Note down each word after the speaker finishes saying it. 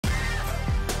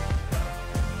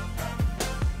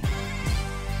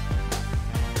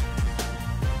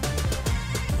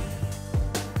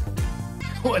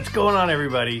What's going on,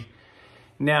 everybody?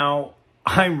 Now,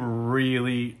 I'm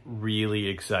really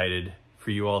excited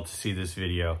for you all to see this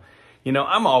video. You know,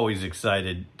 I'm always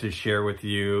excited to share with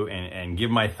you and give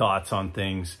my thoughts on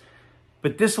things,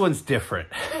 but this one's different.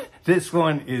 This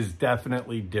one is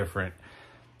definitely different.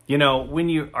 You know, when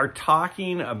you are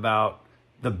talking about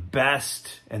the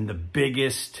best and the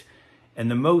biggest and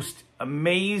the most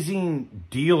amazing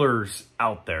dealers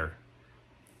out there,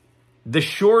 the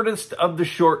shortest of the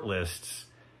short lists,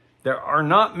 there are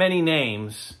not many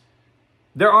names.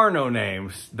 There are no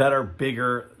names that are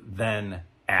bigger than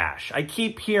Ashsh. I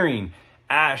keep hearing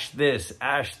Ashsh this,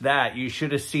 Ashsh that. You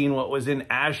should have seen what was in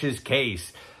Ashsh's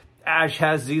case. Ashsh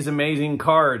has these amazing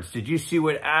cards. Did you see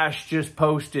what Ashsh just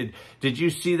posted? Did you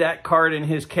see that card in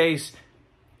his case?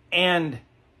 And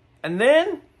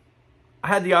then I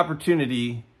had the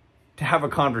opportunity to have a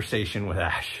conversation with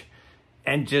Ashsh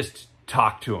and just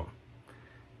talk to him.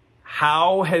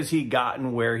 How has he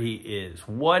gotten where he is?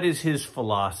 What is his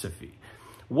philosophy?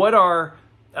 What are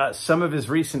some of his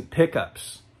recent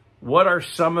pickups? What are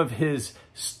some of his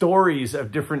stories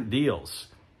of different deals?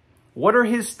 What are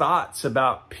his thoughts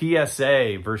about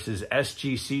PSA versus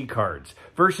SGC cards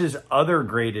versus other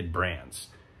graded brands?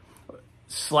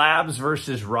 Slabs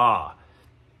versus raw.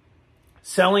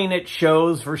 Selling at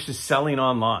shows versus selling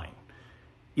online.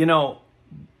 You know,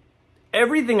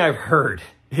 everything I've heard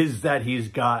is that he's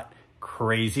got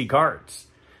crazy cards.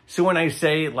 So when I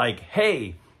say like,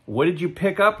 hey, what did you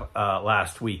pick up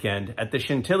last weekend at the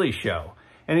Chantilly show?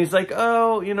 And he's like,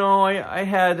 oh, you know, I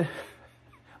had,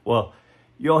 well,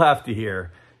 you'll have to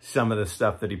hear some of the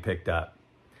stuff that he picked up.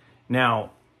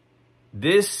 Now,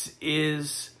 this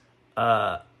is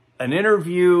an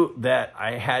interview that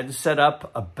I had set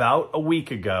up about a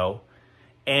week ago,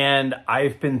 and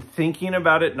I've been thinking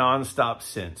about it nonstop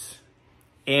since.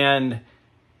 And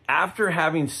after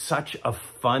having such a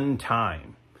fun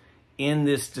time in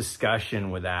this discussion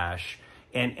with Ashsh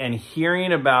and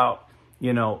hearing about,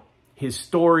 you know, his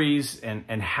stories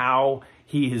and how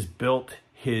he has built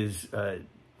his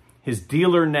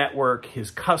dealer network, his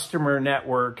customer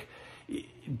network,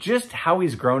 just how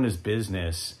he's grown his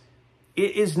business,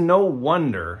 it is no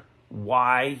wonder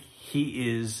why he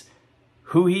is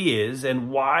who he is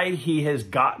and why he has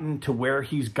gotten to where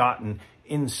he's gotten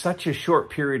in such a short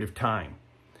period of time.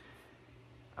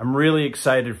 I'm really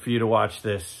excited for you to watch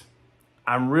this.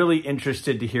 I'm really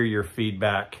interested to hear your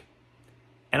feedback.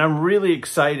 And I'm really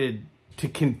excited to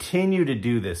continue to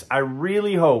do this. I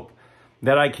really hope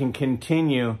that I can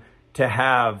continue to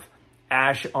have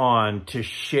Ashsh on to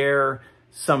share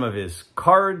some of his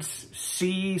cards,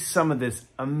 see some of this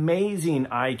amazing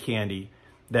eye candy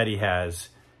that he has,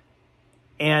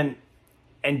 and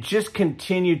just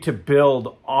continue to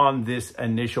build on this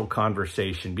initial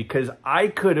conversation, because I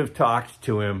could have talked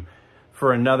to him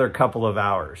for another couple of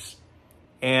hours.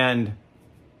 And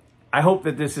I hope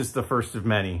that this is the first of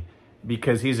many,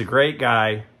 because he's a great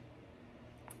guy.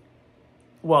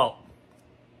 Well,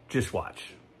 just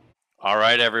watch. All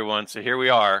right, everyone. So here we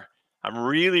are. I'm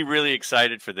really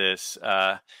excited for this.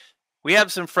 We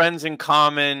have some friends in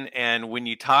common, and when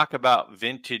you talk about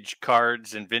vintage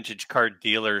cards and vintage card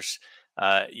dealers,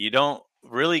 you don't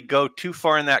really go too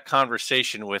far in that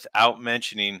conversation without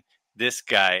mentioning this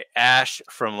guy, Ashsh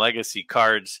from Legacy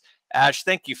Cardz. Ashsh,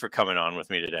 thank you for coming on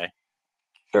with me today.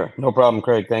 Sure, no problem,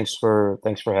 Craig. Thanks for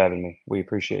having me. We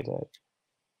appreciate that.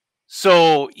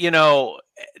 So, you know,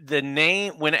 the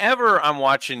name, whenever I'm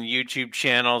watching YouTube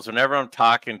channels, whenever I'm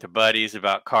talking to buddies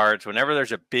about cards, whenever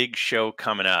there's a big show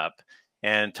coming up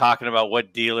and talking about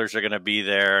what dealers are going to be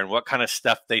there and what kind of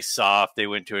stuff they saw if they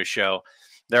went to a show,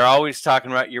 they're always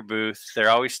talking about your booth. They're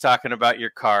always talking about your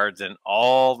cards and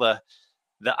all the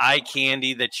eye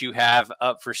candy that you have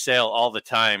up for sale all the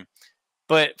time.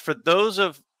 But for those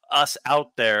of us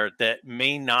out there that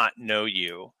may not know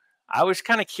you, I was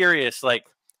kind of curious, like,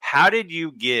 how did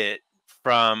you get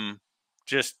from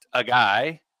just a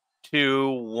guy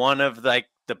to one of like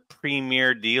the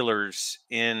premier dealers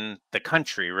in the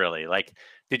country, really? Like,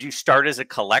 did you start as a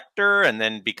collector and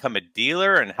then become a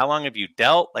dealer? And how long have you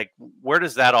dealt? Like, where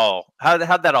does that all, how'd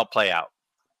that all play out?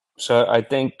 So I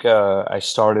think I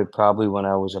started probably when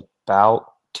I was about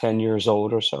 10 years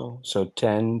old or so. So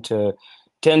 10 to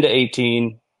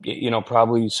 18, you know,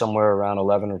 probably somewhere around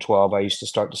 11 or 12, I used to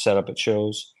start to set up at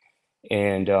shows.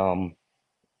 And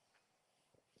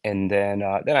then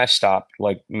I stopped,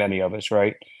 like many of us,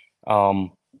 right?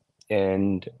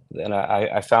 And then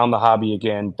I found the hobby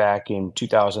again back in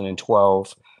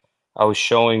 2012. I was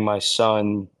showing my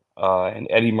son an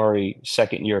Eddie Murray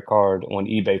second year card on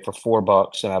eBay for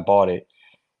 $4, and I bought it,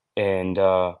 and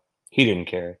he didn't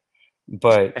care.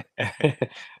 But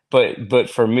but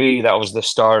for me, that was the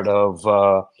start of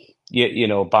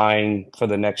buying for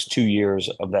the next 2 years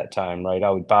of that time, right? I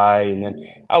would buy and then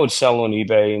I would sell on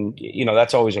eBay, and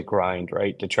that's always a grind,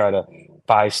 right? To try to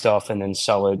buy stuff and then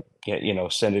sell it,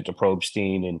 send it to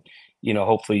Probstein, and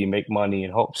hopefully you make money,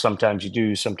 and hope sometimes you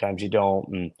do, sometimes you don't,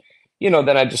 and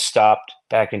then I just stopped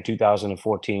back in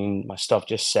 2014. My stuff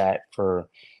just sat for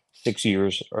 6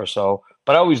 years or so,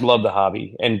 but I always loved the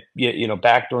hobby, and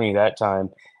back during that time.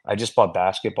 I just bought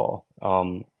basketball.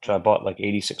 So I bought like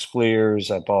 86 Fleers.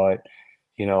 I bought,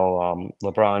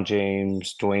 LeBron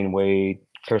James, Dwayne Wade,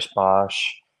 Chris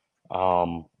Bosh.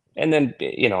 And then,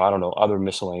 I don't know, other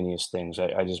miscellaneous things.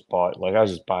 I just bought, like, I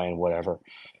was just buying whatever.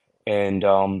 And,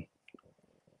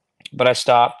 but I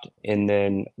stopped, and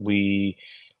then we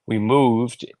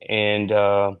moved, and,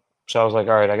 so I was like,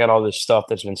 all right, I got all this stuff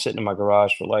that's been sitting in my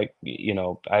garage for like,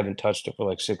 I haven't touched it for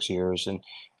like 6 years, and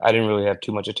I didn't really have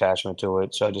too much attachment to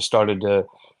it. So I just started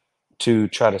to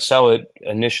try to sell it.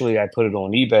 Initially, I put it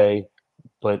on eBay,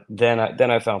 but then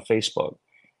I found Facebook,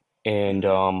 and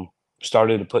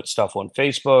started to put stuff on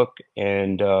Facebook,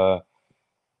 and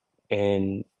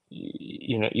in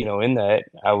that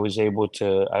I was able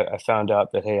to. I found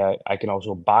out that, hey, I can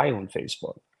also buy on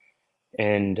Facebook,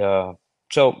 and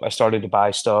so I started to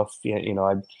buy stuff. I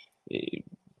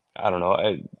don't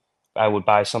know. I would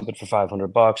buy something for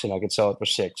 $500 and I could sell it for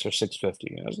 6 or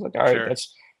 650. And I was like, all right, Sure.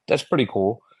 that's pretty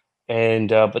cool. And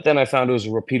but then I found it was a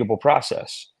repeatable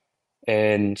process,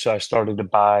 and so I started to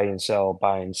buy and sell,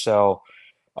 buy and sell.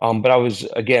 But I was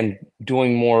again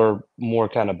doing more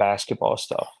kind of basketball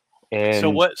stuff. So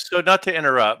And what? So not to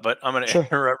interrupt, but I'm going to sure.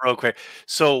 interrupt real quick.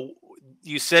 So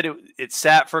you said it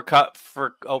sat for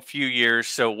a few years.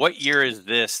 So what year is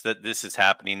this that this is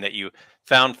happening, that you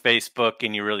found Facebook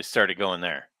and you really started going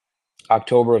there?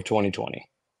 October of 2020.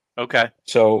 Okay.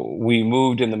 So we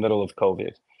moved in the middle of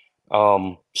COVID.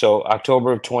 So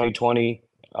October of 2020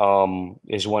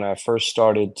 is when I first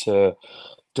started to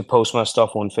post my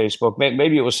stuff on Facebook.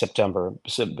 Maybe it was September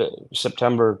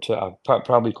to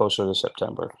probably closer to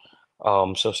September.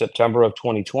 So September of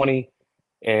 2020,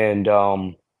 and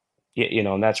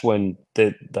and that's when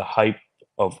the hype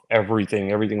of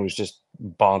everything was just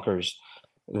bonkers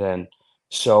then.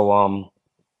 So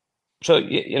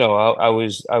I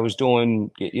was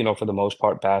doing, for the most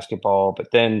part, basketball, but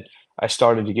then I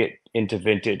started to get into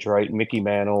vintage, right? Mickey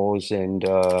Mantles and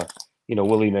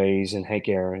Willie Mays and Hank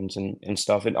Aaron's and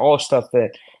stuff, and all stuff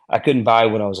that I couldn't buy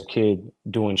when I was a kid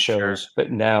doing Sure. shows, but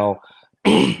now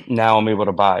now I'm able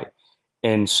to buy.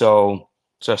 And so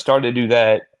I started to do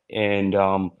that, and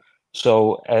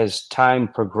so as time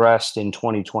progressed in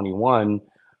 2021,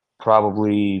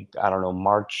 probably, I don't know,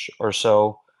 March or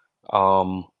so.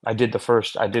 I did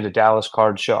a Dallas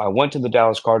card show. I went to the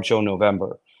Dallas card show in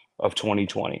November of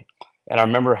 2020. And I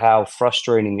remember how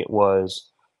frustrating it was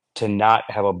to not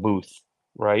have a booth,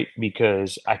 right?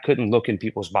 Because I couldn't look in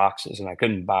people's boxes and I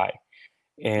couldn't buy.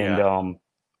 And Yeah.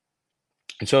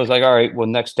 and so I was like, all right, well,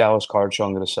 next Dallas card show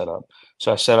I'm going to set up.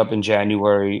 So I set up in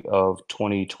January of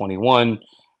 2021.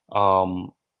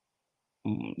 Um,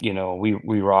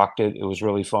 we rocked it. It was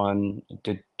really fun.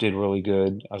 It did really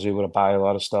good. I was able to buy a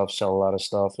lot of stuff, sell a lot of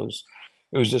stuff.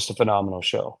 It was just a phenomenal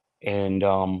show. And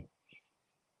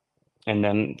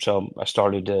then so I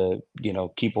started to,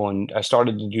 keep on. I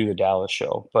started to do the Dallas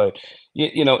show, but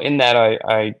in that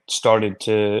I started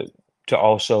to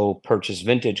also purchase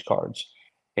vintage cards,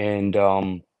 and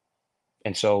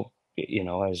so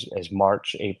as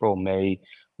March, April, May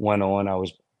went on, I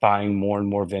was buying more and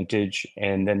more vintage,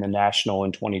 and then the National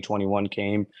in 2021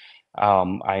 came.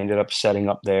 I ended up setting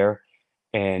up there,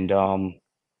 and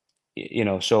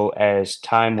so as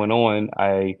time went on,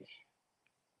 I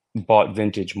bought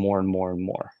vintage more and more and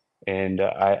more, and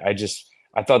I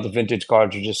thought the vintage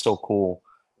cards were just so cool,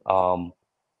 um,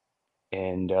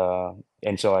 and uh,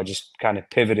 and so I just kind of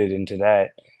pivoted into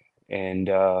that, and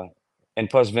uh, and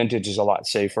plus vintage is a lot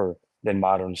safer than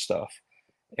modern stuff,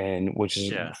 and which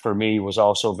is Yeah. for me was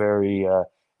also very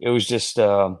it was just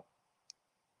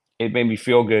it made me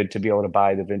feel good to be able to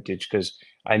buy the vintage because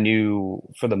I knew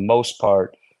for the most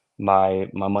part my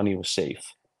money was safe,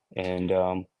 and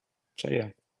so yeah.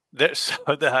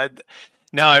 So that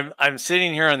now I'm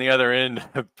sitting here on the other end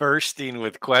bursting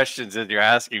with questions as you're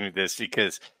asking me this,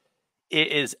 because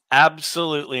it is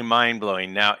absolutely mind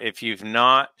blowing. Now, if you've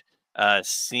not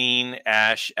seen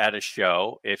Ashsh at a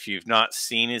show, if you've not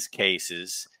seen his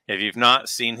cases, if you've not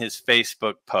seen his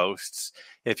Facebook posts,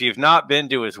 if you've not been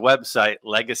to his website,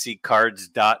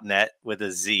 legacycards.net with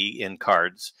a Z in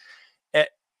cards, eh,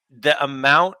 the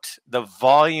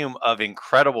volume of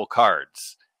incredible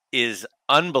cards is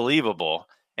unbelievable.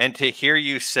 And to hear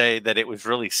you say that it was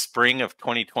really spring of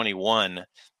 2021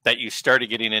 that you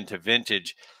started getting into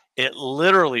vintage, it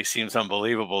literally seems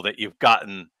unbelievable that you've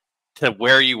gotten to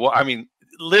where you are. I mean,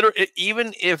 literally,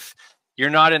 even if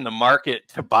you're not in the market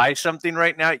to buy something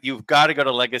right now, you've got to go to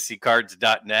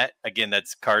legacycards.net. Again,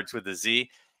 that's cards with a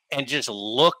Z, and just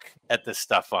look at the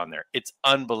stuff on there. It's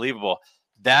unbelievable.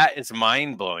 That is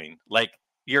mind blowing. Like,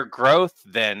 your growth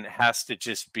then has to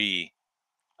just be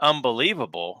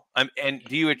unbelievable. And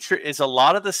do you is a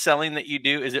lot of the selling that you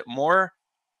do, is it more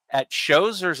at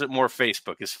shows or is it more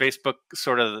Facebook? Is Facebook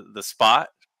sort of the spot?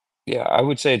 Yeah, I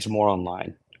would say it's more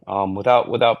online.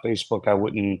 Without Facebook, I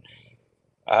wouldn't.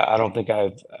 I don't think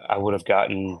I would have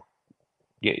gotten.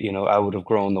 I would have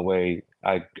grown the way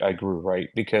I grew, right?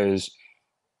 Because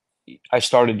I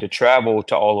started to travel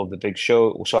to all of the big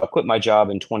shows. So I quit my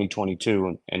job in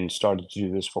 2022 and started to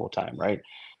do this full time, right?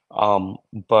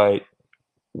 But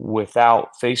without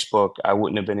Facebook, I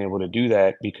wouldn't have been able to do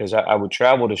that because I would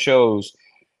travel to shows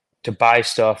to buy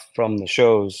stuff from the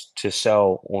shows to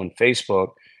sell on Facebook.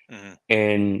 Mhm.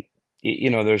 And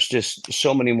there's just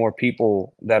so many more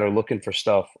people that are looking for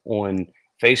stuff on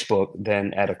Facebook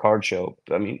than at a card show.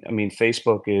 I mean,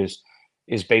 Facebook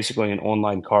is basically an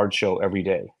online card show every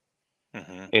day.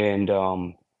 Mhm. And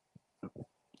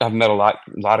I've met a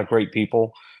lot of great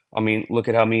people. I mean, look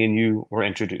at how me and you were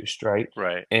introduced, right?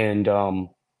 Right. And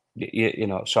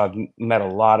so I've met a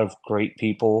lot of great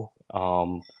people,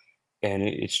 and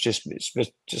it's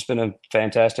just been a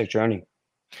fantastic journey.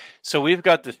 So we've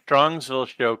got the Strongsville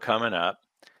show coming up.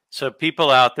 So people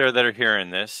out there that are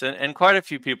hearing this, and quite a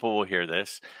few people will hear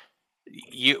this,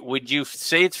 would you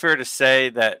say it's fair to say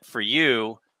that for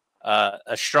you, a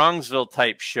Strongsville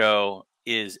type show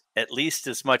is at least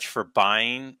as much for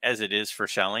buying as it is for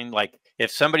selling? Like,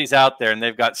 if somebody's out there and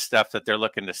they've got stuff that they're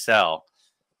looking to sell,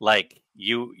 like,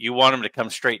 you want them to come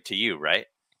straight to you, right?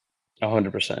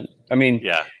 100%. I mean,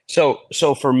 Yeah. so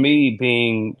for me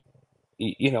being,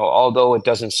 although it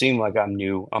doesn't seem like I'm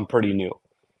new, I'm pretty new.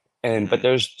 But Mhm.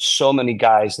 there's so many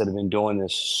guys that have been doing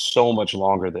this so much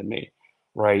longer than me,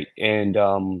 right? And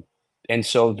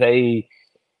so they,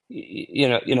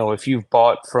 if you've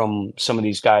bought from some of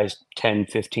these guys 10,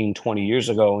 15, 20 years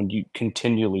ago and you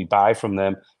continually buy from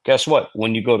them, guess what?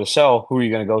 When you go to sell, who are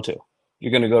you going to go to?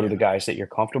 You're going to go to Yeah. the guys that you're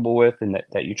comfortable with and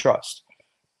that you trust.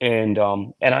 And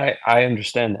I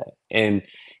understand that. And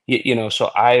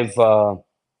so I've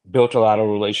built a lot of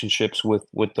relationships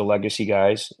with the legacy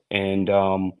guys, and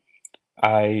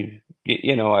I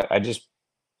just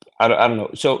I don't know.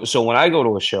 So when I go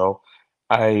to a show,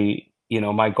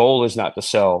 my goal is not to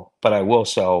sell, but I will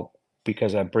sell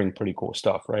because I bring pretty cool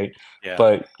stuff, right? Yeah.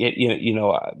 But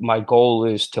my goal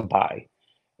is to buy,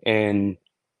 and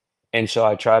so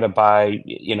I try to buy,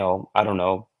 I don't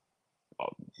know,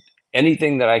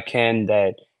 anything that I can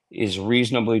that is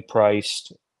reasonably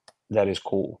priced that is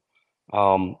cool.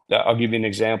 I'll give you an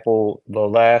example. The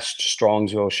last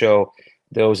Strongsville show,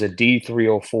 there was a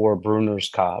D304 Brunner's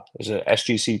Cobb. It was a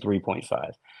SGC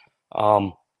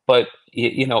 3.5. But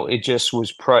it just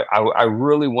was I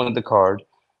really wanted the card,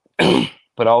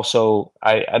 but also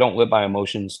I don't let my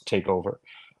emotions take over.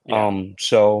 Yeah.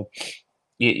 So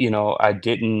I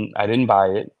didn't buy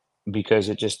it because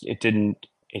it just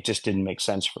didn't make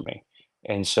sense for me.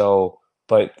 And so,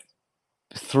 but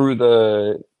through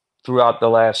the throughout the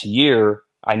last year,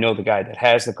 I know the guy that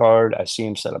has the card. I see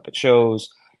him set up at shows,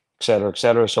 et cetera, et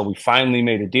cetera. So we finally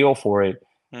made a deal for it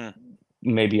Mm.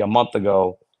 maybe a month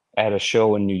ago at a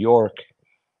show in New York.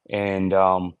 And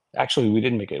actually, we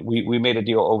didn't make it. We made a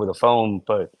deal over the phone,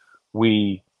 but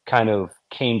we kind of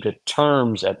came to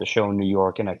terms at the show in New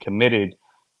York, and I committed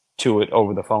to it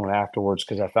over the phone afterwards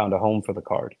because I found a home for the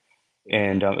card.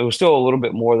 And it was still a little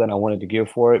bit more than I wanted to give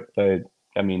for it, but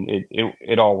I mean,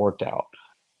 it all worked out.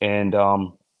 And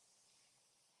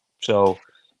so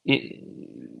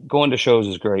going to shows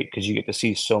is great because you get to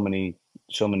see so many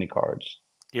cards.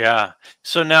 Yeah.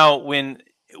 So now when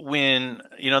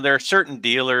there are certain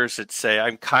dealers that say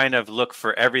I'm kind of look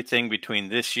for everything between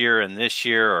this year and this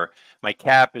year, or my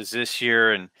cap is this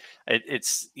year, and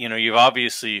it's you've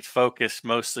obviously focused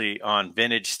mostly on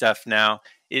vintage stuff now.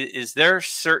 Is there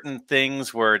certain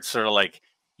things where it's sort of like,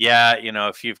 yeah,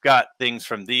 if you've got things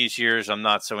from these years, I'm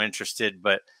not so interested,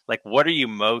 but like, what are you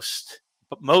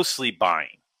mostly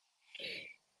buying?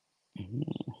 Mhm.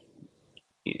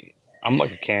 I'm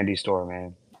like a candy store,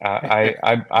 man.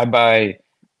 I buy,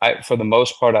 for the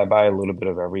most part, I buy a little bit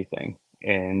of everything.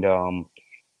 And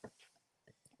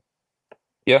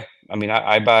yeah, I mean,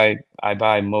 I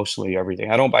buy mostly everything.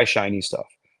 I don't buy shiny stuff,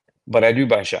 but I do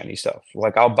buy shiny stuff.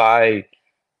 Like I'll buy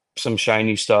some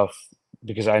shiny stuff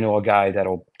because I know a guy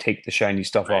that'll take the shiny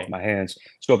stuff off Right. my hands.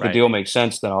 So if the Right. deal makes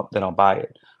sense, then I'll buy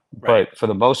it. Right. But for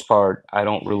the most part, I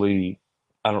don't really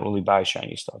buy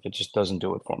shiny stuff. It just doesn't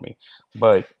do it for me.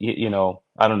 But you know,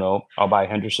 I don't know. I'll buy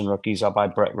Henderson rookies. I'll buy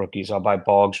Brett rookies. I'll buy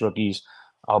Boggs rookies.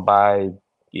 I'll buy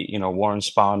you know, Warren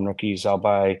Spahn rookies. I'll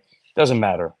buy. Doesn't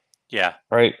matter, Yeah.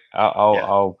 right?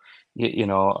 Yeah. You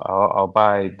know, I'll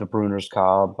buy the Bruner's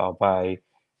Cobb. I'll buy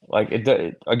like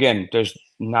again. There's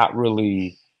not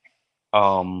really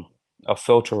a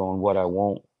filter on what I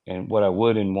won't and what I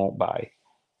would and won't buy.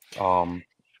 Um,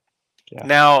 yeah.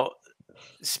 Now,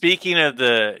 speaking of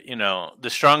the, you know, the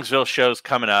Strongsville shows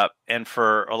coming up, and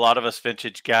for a lot of us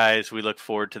vintage guys, we look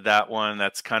forward to that one.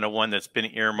 That's kind of one that's been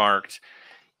earmarked.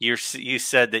 You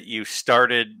said that you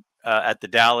started at the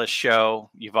Dallas show.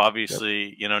 You've Yep.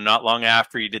 obviously, you know, not long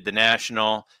after you did the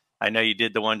National. I know you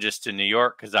did the one just in New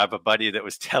York because I have a buddy that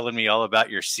was telling me all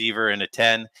about your Seaver and a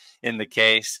 10 in the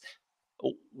case.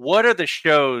 What are the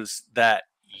shows that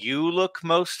you look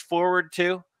most forward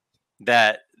to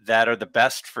that are the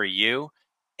best for you?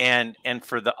 And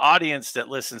for the audience that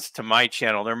listens to my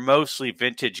channel, they're mostly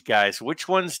vintage guys. Which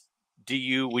ones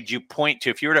would you point to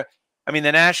if you were to? I mean,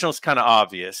 the National's kind of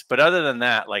obvious, but other than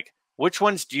that, like which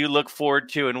ones do you look forward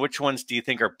to, and which ones do you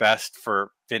think are best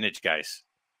for vintage guys?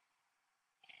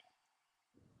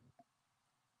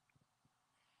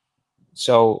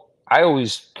 So I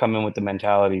always come in with the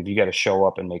mentality of you got to show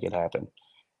up and make it happen.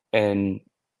 And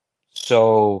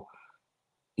so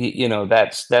you know,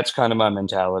 that's kind of my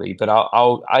mentality. But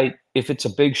if it's a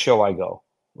big show, I go,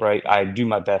 right? I do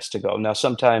my best to go. Now,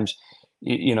 sometimes,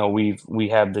 you know, we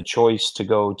have the choice to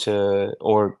go to,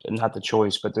 or not the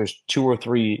choice, but there's 2 or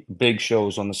 3 big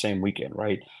shows on the same weekend,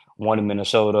 right? One in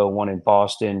Minnesota, one in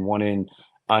Boston, one in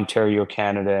Ontario,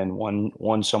 Canada, and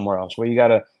one somewhere else. Where you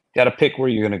gotta pick where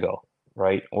you're gonna go,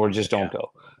 right? Or just Yeah. don't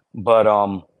go. But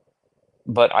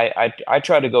I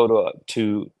try to go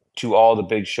to all the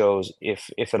big shows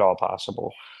if at all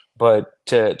possible. But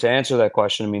to answer that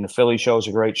question, I mean the Philly show is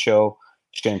a great show.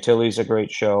 Chantilly's a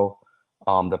great show.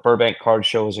 The Burbank Card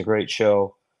Show is a great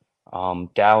show.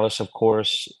 Dallas, of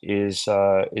course, is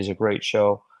a great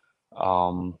show.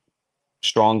 Um,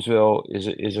 Strongsville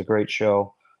is a great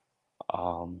show.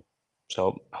 Um,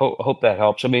 so hope that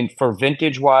helps. I mean, for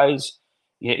vintage wise,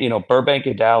 you know, Burbank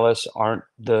and Dallas aren't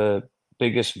the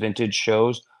biggest vintage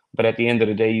shows, but at the end of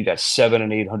the day, you got 700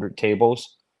 and 800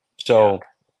 tables. Yeah. So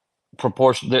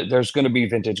there's going to be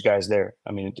vintage guys there.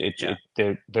 I mean, Yeah.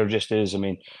 there just is. I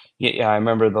mean, yeah, I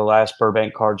remember the last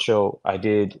Burbank card show I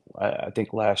did, I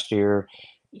think last year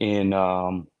in,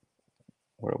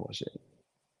 where was it?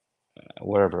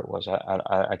 Wherever it was,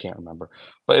 I can't remember,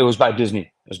 but it was by Disney.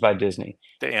 It was by Disney,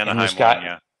 The and this Anaheim one.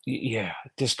 guy, Yeah. yeah,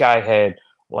 this guy had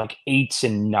like 8s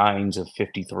and 9s of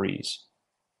 53s,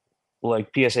 like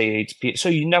PSA 8s. So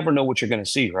you never know what you're going to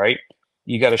see, right?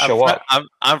 You got to show up.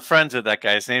 I'm friends with that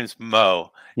guy. His name's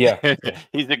Mo. Yeah, yeah,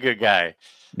 He's a good guy.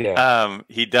 yeah,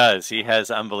 He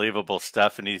has unbelievable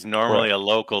stuff, and he's normally correct. a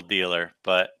local dealer.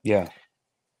 But Yeah,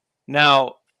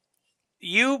 now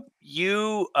you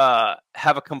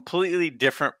have a completely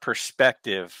different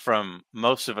perspective from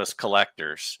most of us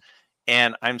collectors,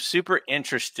 and I'm super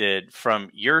interested from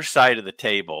your side of the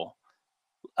table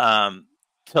um,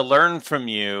 to learn from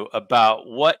you about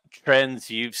what trends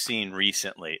you've seen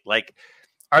recently. Like,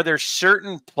 are there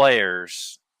certain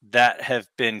players that have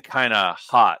been kind of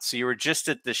hot? So you were just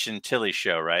at the Chantilly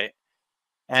show, right?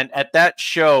 And at that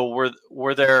show,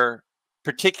 were there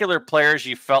particular players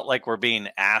you felt like were being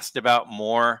asked about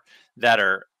more that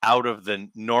are out of the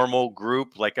normal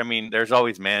group? Like, I mean, there's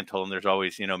always Mantle and there's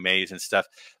always, you know, Mays and stuff.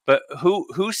 But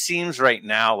who seems right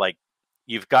now like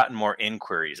you've gotten more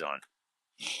inquiries on?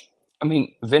 I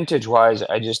mean, vintage wise,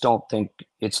 I just don't think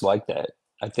it's like that.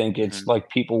 I think it's Hmm. like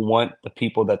people want the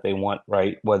people that they want,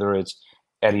 right? Whether it's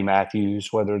Eddie Matthews,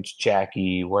 whether it's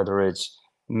Jackie, whether it's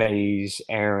Mays,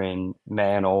 Aaron,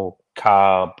 Mantle,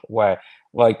 Cobb, what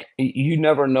like you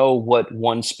never know what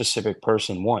one specific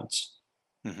person wants.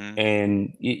 Hmm.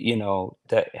 And you know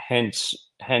that hence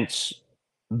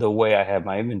the way I have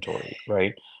my inventory,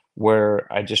 right?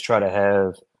 Where I just try to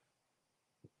have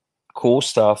cool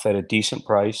stuff at a decent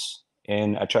price,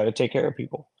 and I try to take care of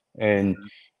people. And Hmm.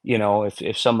 you know,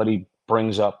 if somebody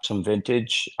brings up some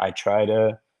vintage, I try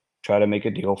to make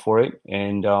a deal for it.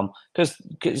 And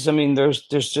because I mean, there's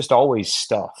just always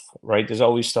stuff, right? There's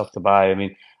always stuff to buy. I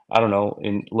mean, I don't know.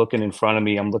 In looking in front of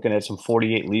me, I'm looking at some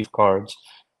 48 leaf cards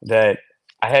that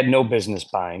I had no business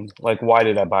buying. Like, why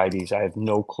did I buy these? I have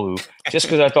no clue. Just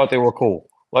because I thought they were cool.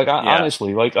 Like, Yeah.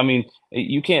 honestly, like, I mean,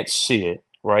 you can't see it,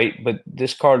 right? But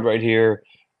this card right here,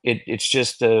 it's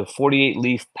just a 48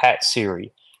 leaf Pat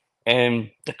Siri. And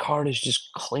the card is just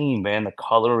clean, man. The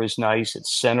color is nice.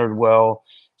 It's centered well.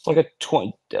 It's like a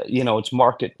 20, it's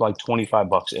marked at like 25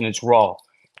 bucks and it's raw.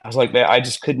 I was like, man, I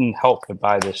just couldn't help but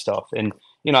buy this stuff. And,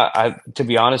 to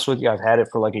be honest with you, I've had it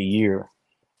for like a year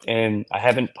and I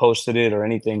haven't posted it or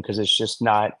anything because it's just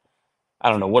not, I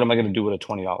don't know. What am I going to do with a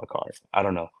 $20 card? I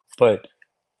don't know. But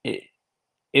it,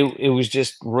 it was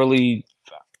just really,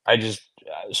 I just,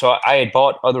 so I had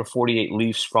bought other 48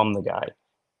 Leafs from the guy.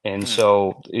 And Hmm.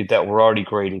 so that were already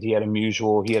graded. He had a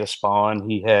Musial, he had a Spawn,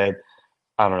 he had,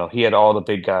 I don't know, he had all the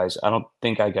big guys. I don't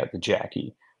think I got the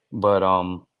Jackie, but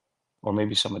or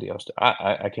maybe somebody else did.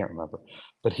 I can't remember.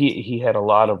 But he had a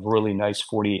lot of really nice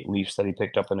 48 Leafs that he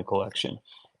picked up in the collection.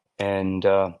 And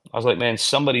I was like, man,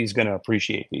 somebody's gonna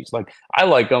appreciate these. Like I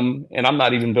like them, and I'm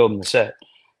not even building the set.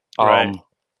 Right. Um,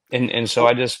 and so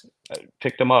I just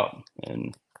picked them up,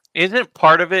 and Isn't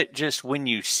part of it just when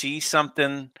you see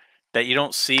something that you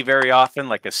don't see very often,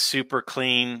 like a super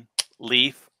clean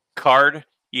Leaf card,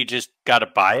 you just got to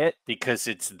buy it because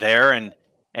it's there,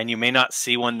 and you may not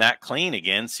see one that clean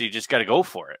again, so you just got to go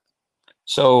for it.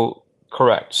 so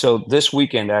correct. So this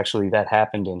weekend, actually, that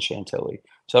happened in Chantilly.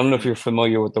 So I don't know if Hmm. you're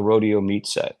familiar with the rodeo meat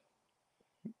set.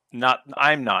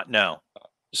 I'm not. No.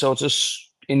 So it's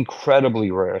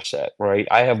incredibly rare set, right?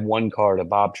 I have one card, a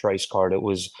Bob Trice card. It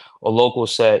was a local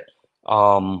set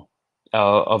um,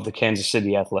 of the Kansas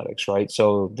City Athletics, right?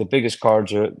 So the biggest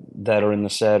cards that are in the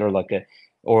set are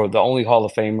or the only Hall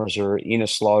of Famers are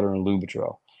Enos Slaughter and Lou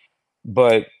Boudreau.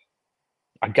 But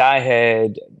a guy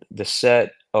had the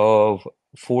set of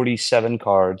 47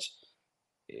 cards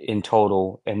in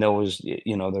total, and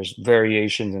there's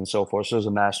variations and so forth. So it was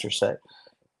a master set.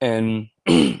 And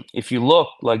if you look,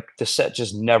 like the set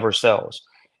just never sells.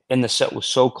 And the set was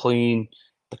so clean.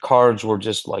 The cards were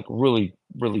just like really,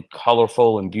 really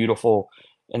colorful and beautiful.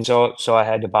 And so I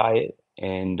had to buy it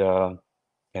and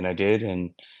I did.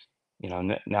 And,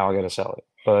 now I got to sell it.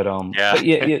 Yeah. But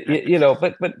yeah,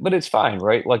 but it's fine,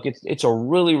 right? Like it's a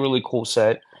really, really cool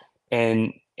set.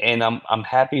 And I'm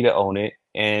happy to own it.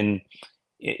 And,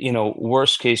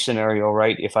 worst case scenario,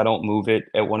 right? If I don't move it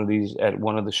at one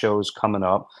of the shows coming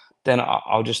up, then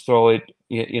I'll just throw it,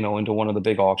 into one of the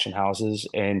big auction houses.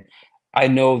 And I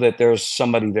know that there's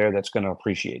somebody there that's going to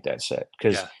appreciate that set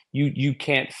because Yeah. you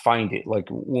can't find it. Like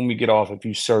when we get off, if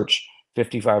you search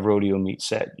 55 rodeo meat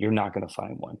set, you're not going to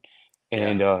find one. Yeah.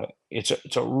 And it's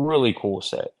a really cool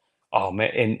set. Oh man,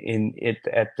 and it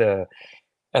at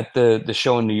the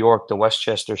show in New York, the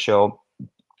Westchester show,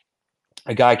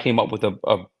 a guy came up with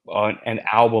an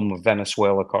album of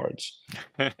Venezuela cards.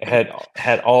 It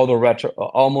had almost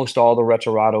all the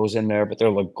Retorados in there, but they're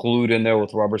like glued in there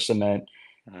with rubber cement.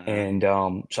 Hmm. And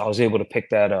so I was able to pick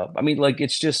that up. I mean, like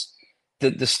it's just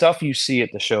the stuff you see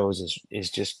at the shows is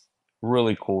just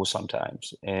really cool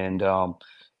sometimes. And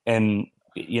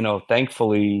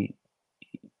thankfully,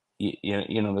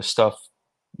 the stuff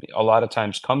a lot of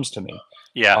times comes to me.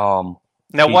 Yeah. Um,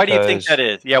 Now, why do you think because that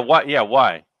is? Yeah. Why? Yeah.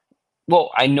 Why?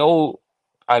 Well, I know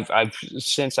I've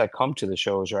since I come to the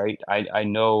shows, right? I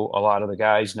know a lot of the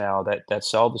guys now that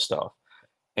sell the stuff,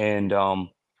 and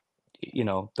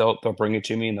they'll bring it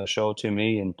to me and they'll show it to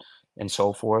me and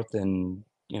so forth, and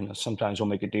sometimes we'll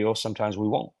make a deal, sometimes we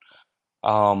won't.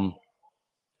 Um,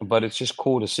 but it's just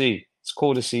cool to see. It's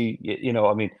cool to see.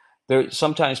 I mean, there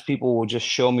sometimes people will just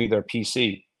show me their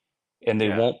PC and they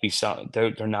Yeah. won't be selling.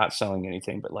 They're not selling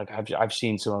anything, but like I've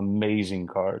seen some amazing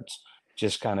cards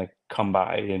just kind of come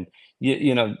by, and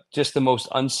just the most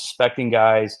unsuspecting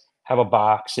guys have a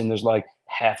box, and there's like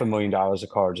 $500,000 of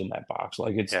cards in that box.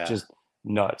 Like it's Yeah. just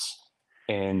nuts.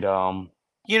 And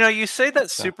You say that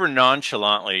so super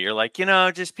nonchalantly. You're like,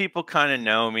 just people kind of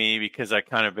know me because I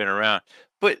kind of been around.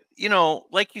 But,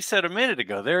 like you said a minute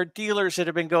ago, there are dealers that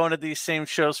have been going to these same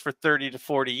shows for 30 to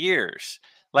 40 years.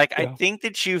 Like, I yeah, think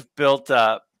that you've built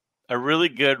up a really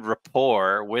good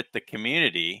rapport with the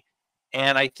community.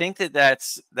 And I think that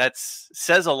that's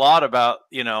says a lot about,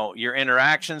 your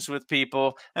interactions with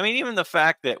people. I mean, even the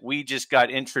fact that we just got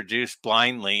introduced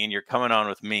blindly and you're coming on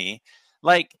with me,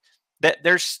 like, that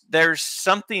there's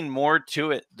something more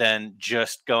to it than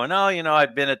just going, oh,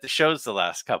 I've been at the shows the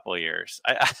last couple of years.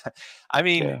 I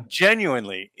mean, yeah,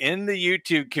 genuinely in the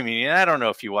YouTube community, and I don't know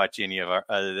if you watch any of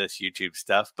this YouTube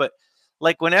stuff, but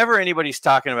like whenever anybody's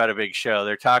talking about a big show,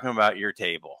 they're talking about your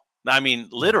table. I mean, yeah,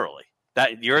 literally,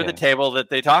 that you're the yeah, table that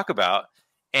they talk about,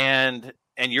 and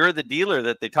you're the dealer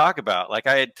that they talk about. Like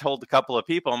I had told a couple of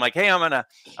people, I'm like, hey, I'm gonna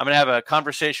have a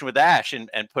conversation with Ashsh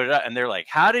and put it up, and they're like,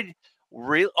 how did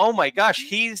real? Oh my gosh,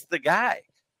 he's the guy.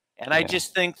 And I yeah,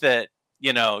 just think that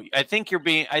you know, I think you're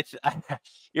being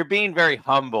you're being very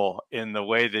humble in the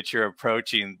way that you're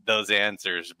approaching those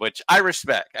answers, which I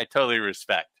respect. I totally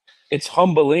respect. It's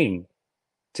humbling,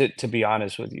 to be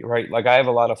honest with you, right? Like, I have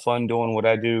a lot of fun doing what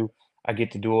I do. I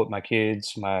get to do it with my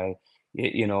kids,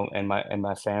 you know, and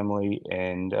my family,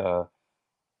 and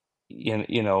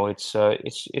you know,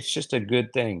 it's just a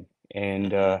good thing,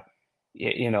 and Hmm.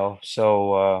 you know,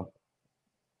 so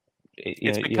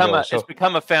you know, It's so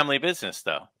become a family business,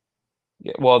 though.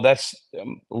 yeah, well, that's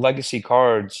Legacy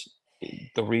Cards.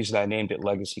 The reason I named it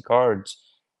Legacy Cards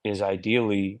is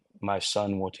ideally my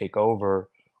son will take over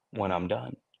when Hmm. I'm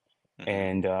done. Hmm.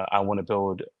 And I want to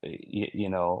build, you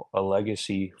know, a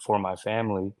legacy for my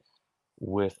family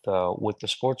with the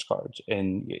sports cards.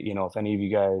 And you know, if any of you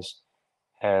guys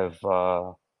have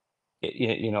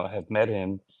you know, have met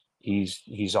him,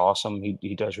 he's awesome.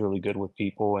 He does really good with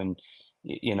people, and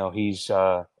you know, he's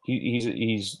good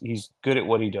at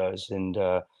what he does. And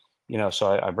you know,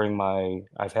 so I bring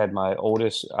I've had my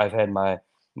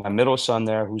middle son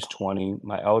there who's 20,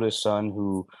 my eldest son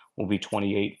who will be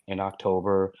 28 in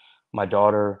October. My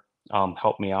daughter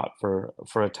helped me out for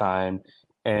a time,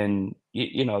 and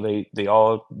you know, they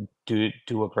all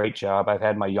do a great job. I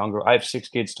have 6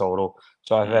 kids total,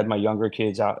 so I've Hmm. had my younger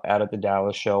kids out at the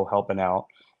Dallas show helping out,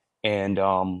 and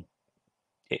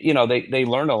you know, they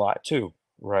learn a lot too,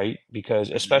 right? Because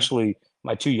Hmm. especially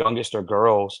my 2 youngest are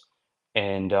girls,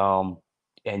 and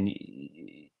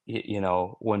you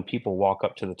know, when people walk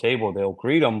up to the table, they'll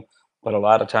greet them, but a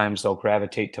lot of times they'll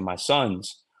gravitate to my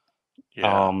sons,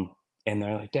 Yeah. um, and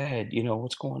they're like, "Dad, you know,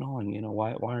 what's going on? You know,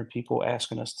 why aren't people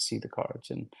asking us to see the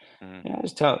cards?" And Hmm. yeah,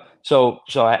 it's tough. So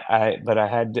but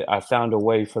I found a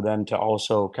way for them to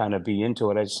also kind of be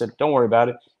into it. I just said, "Don't worry about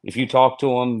it. If you talk to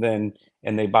them, then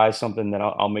and they buy something, then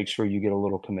I'll make sure you get a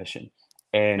little commission."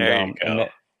 And There you go.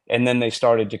 and then they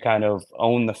started to kind of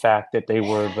own the fact that they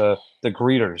were the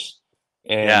greeters,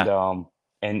 and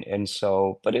Yeah.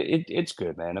 so, but it's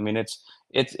good, man. I mean,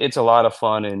 it's a lot of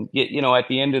fun, and you know, at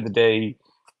the end of the day,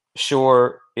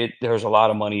 sure, there's a lot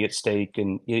of money at stake,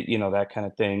 and you know, that kind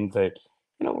of thing, but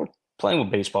you know, we're playing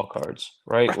with baseball cards,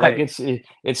 right? Like, Right.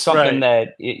 it's something Right.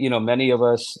 that you know, many of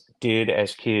us did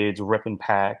as kids, ripping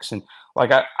packs, and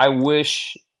like I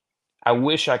wish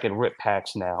I could rip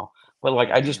packs now, but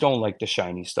like, I just Hmm. don't like the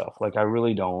shiny stuff. Like, I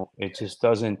really don't. It just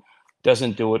doesn't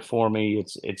do it for me.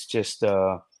 It's just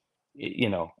you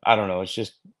know, I don't know. It's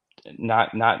just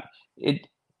not it.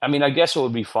 I mean, I guess it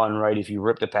would be fun, right? If you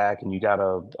ripped a pack and you got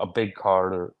a big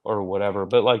card or whatever.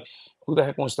 But like, who the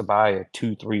heck wants to buy a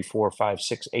 2, 3, 4, 5,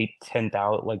 6, 8,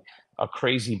 10,000 like a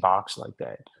crazy box like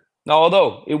that? Now,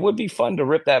 although it would be fun to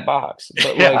rip that box,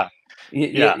 but like, Yeah.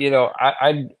 Yeah. you know,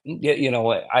 you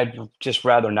know, I'd just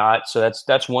rather not. So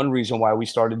that's one reason why we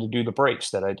started to do the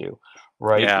breaks that I do,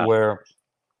 right? Yeah. Where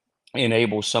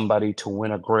enable somebody to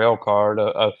win a grail card,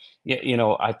 you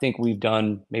know, I think we've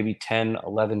done maybe 10,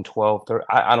 11, 12, 13,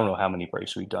 I don't know how many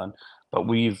breaks we've done, but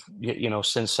you know,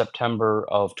 since September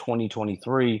of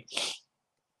 2023,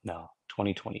 no,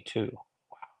 2022,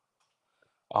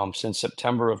 since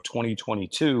September of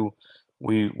 2022,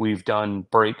 we've done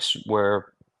breaks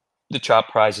where the top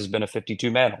prize has been a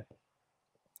 52 mantle. And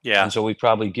Yeah. so we've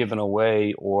probably given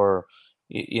away, or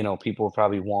you know, people have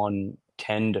probably won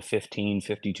 10 to 15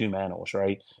 52 mantles,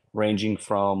 right? Ranging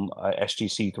from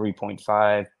SGC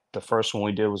 3.5. The first one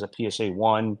we did was a PSA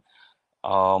 1.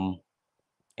 Um,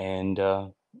 and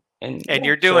And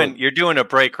yeah, so you're doing a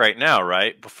break right now,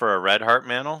 right? For a Red Heart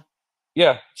mantle?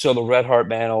 yeah, so the Red Heart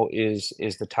Mantle is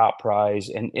the top prize.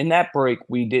 And in that break,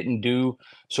 we didn't do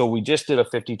so we just did a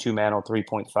 52 mantle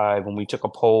 3.5, and we took a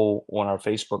poll on our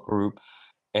Facebook group,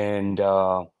 and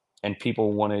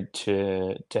people wanted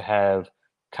to have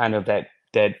kind of that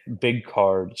big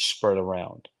card spread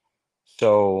around.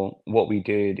 So what we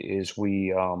did is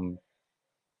we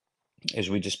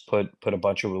just put a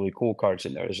bunch of really cool cards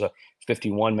in there. There's a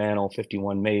 51 mantle,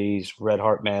 51 maze, red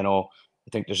heart mantle. I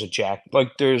think there's a jack.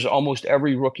 Like, there's almost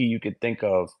every rookie you could think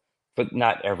of, but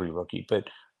not every rookie, but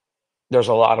there's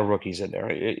a lot of rookies in there.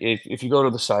 If you go to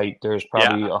the site, there's Yeah.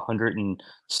 probably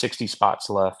 160 spots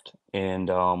left, and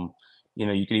you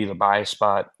know, you could either buy a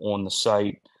spot on the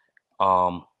site.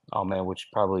 Oh man, which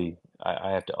probably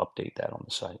I have to update that on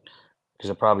the site because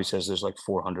it probably says there's like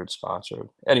 400 spots, or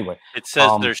anyway.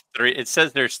 Um, It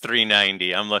says there's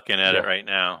 390. I'm looking at it yeah. right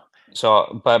now.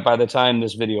 So by the time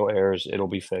this video airs, it'll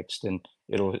be fixed, and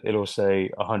it'll say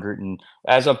 100, and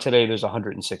as of today, there's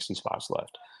 160 spots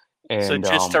left, So and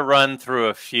just to run through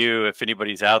a few, if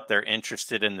anybody's out there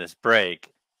interested in this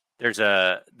break, there's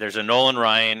a Nolan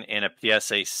Ryan in a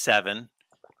PSA 7.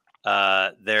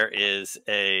 There is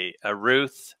a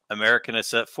Ruth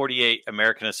 48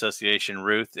 American Association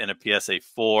Ruth in a PSA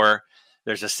 4.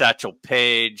 There's a Satchel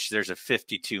Paige. There's a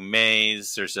 52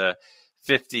 Mays. There's a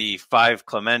 55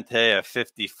 Clemente, a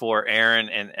 54 Aaron,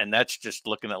 and that's just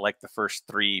looking at like the first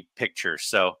 3 pictures.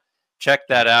 So check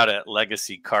that out at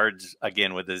Legacy Cards,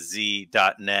 again with a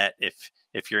Z.net,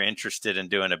 if you're interested in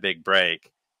doing a big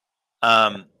break.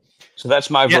 So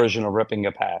that's my version of ripping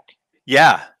a pack.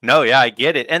 Yeah, no, yeah, I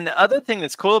get it. And the other thing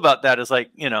that's cool about that is, like,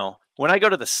 you know, when I go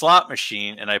to the slot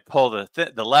machine and I pull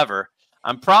the lever,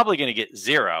 I'm probably going to get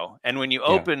 0. And when you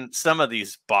open some of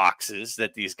these boxes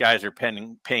that these guys are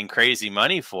paying crazy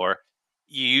money for,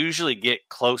 you usually get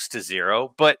close to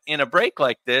 0. But in a break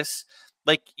like this,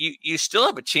 like you still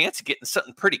have a chance of getting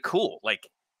something pretty cool. Like,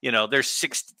 you know, there's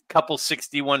couple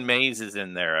 61 mazes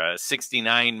in there, a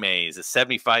 69 maze, a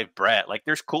 75 Brett. Like,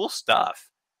 there's cool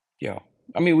stuff. Yeah.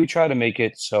 I mean, we try to make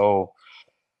it so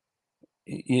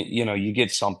you know, you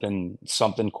get something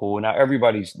cool. Now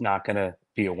everybody's not gonna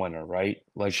be a winner, right?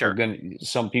 Like Sure.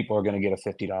 some people are gonna get a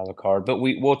 $50 card, but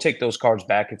we'll take those cards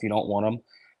back if you don't want them,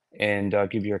 and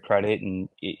give you a credit, and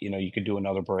you know, you could do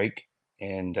another break,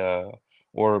 and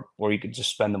or you could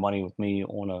just spend the money with me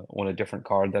on a different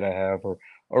card that I have,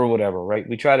 or whatever, right?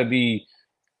 We try to be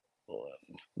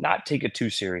not take it too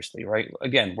seriously, right?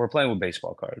 Again, we're playing with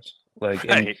baseball cards, like,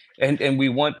 Right. and we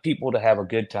want people to have a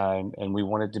good time, and we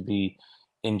want it to be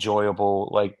enjoyable.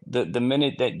 Like the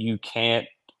minute that you can't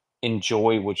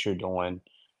enjoy what you're doing,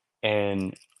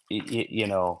 and you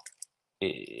know,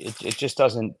 it just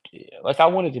doesn't, like, I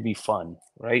want it to be fun,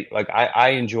 right? Like I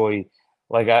enjoy,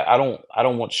 like I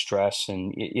don't want stress,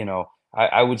 and you know,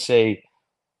 I would say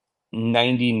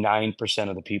 99%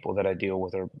 of the people that I deal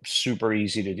with are super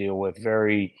easy to deal with,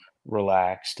 very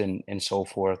relaxed, and so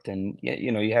forth. And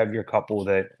you know, you have your couple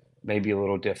that may be a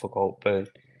little difficult, but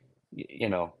you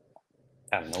know,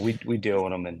 I don't know. We deal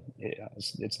with them, and yeah,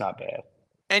 it's not bad.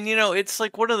 And, you know, it's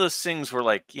like one of those things where,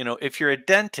 like, you know, if you're a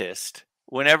dentist,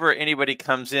 whenever anybody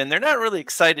comes in, they're not really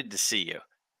excited to see you.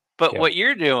 But Yeah, what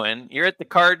you're doing, you're at the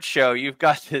card show, you've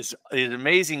got these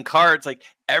amazing cards. Like,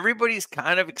 everybody's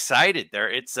kind of excited there.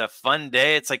 It's a fun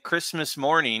day. It's like Christmas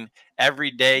morning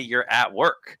every day you're at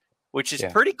work, which is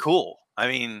yeah. pretty cool. I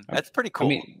mean, I that's pretty I cool.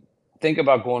 mean, think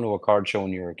about going to a card show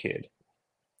when you were a kid.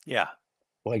 Yeah.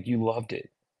 Like, you loved it,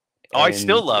 Oh, I and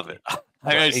still love it.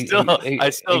 I mean, right,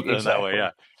 I still feel that way. Yeah.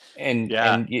 exactly. And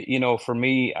Yeah. you know, for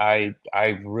me, I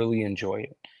really enjoy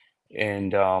it,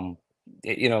 and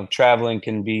you know, traveling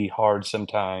can be hard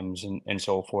sometimes, and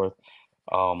so forth.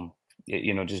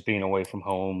 You know, just being away from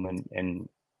home, and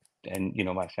you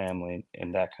know, my family,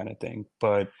 and that kind of thing.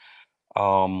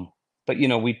 Um, but you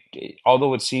know,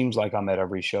 although it seems like I'm at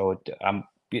every show,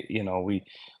 you know, we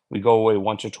go away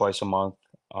once or twice a month,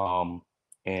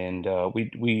 and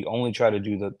we only try to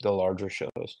do the larger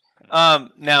shows.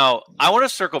 Now I want to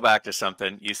circle back to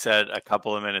something you said a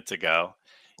couple of minutes ago.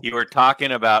 You were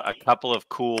talking about a couple of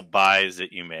cool buys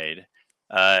that you made.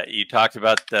 You talked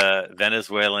about the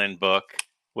Venezuelan book,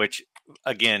 which,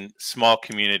 again, small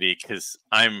community, because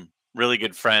I'm really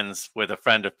good friends with a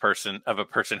person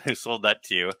who sold that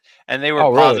to you, and they were Oh,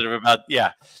 really? positive about.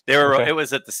 Yeah, they were. Okay, It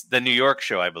was at the New York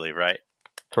show, I believe, right?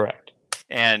 correct.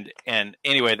 And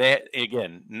anyway, they,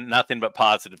 again, nothing but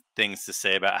positive things to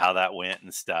say about how that went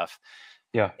and stuff.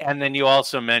 Yeah. And then you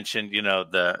also mentioned, you know,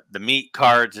 the meat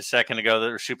cards a second ago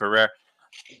that are super rare.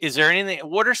 Is there anything?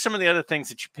 What are some of the other things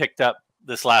that you picked up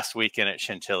this last weekend at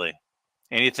Chantilly?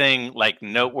 Anything like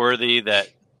noteworthy that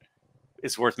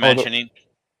is worth Oh, mentioning?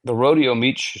 the rodeo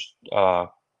meat um,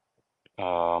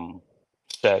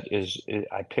 set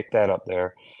I picked that up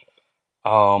there.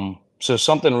 So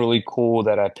something really cool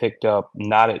that I picked up,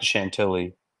 not at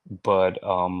Chantilly, but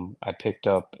I picked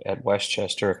up at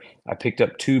Westchester. I picked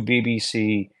up 2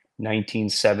 BBC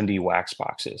 1970 wax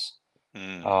boxes.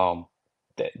 Mm. Um,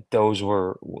 those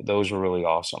were really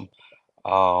awesome.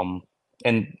 Um,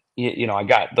 and you know, I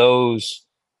got those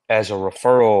as a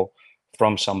referral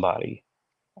from somebody.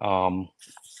 Um,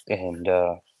 and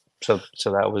so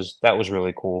that was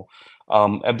really cool.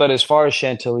 But as far as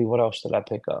Chantilly, what else did I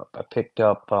pick up? I picked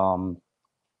up a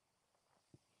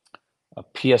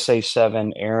PSA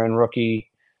 7 Aaron rookie,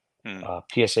 Mm.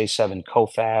 PSA 7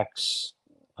 Koufax.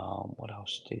 What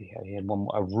else did he have? He had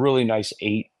a really nice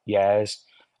 8 Yaz.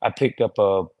 I picked up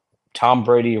a Tom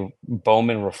Brady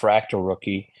Bowman refractor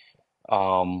rookie,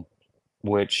 um,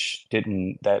 which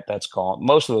didn't that's gone.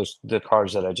 Most of the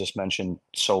cards that I just mentioned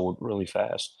sold really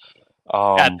fast.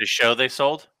 At Um, the show they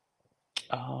sold?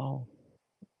 oh,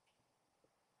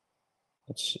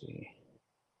 let's see.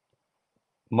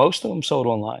 Most of them sold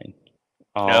online.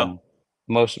 No. Um,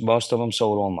 Most of them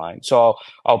sold online. So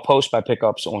I'll post my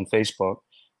pickups on Facebook,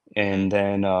 and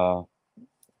then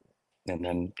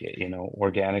you know,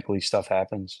 organically stuff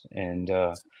happens. And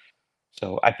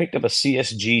so I picked up a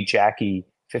CSG Jackie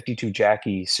 52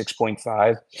 Jackie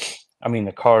 6.5. I mean,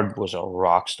 the card was a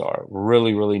rock star.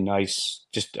 Really, really nice.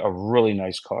 Just a really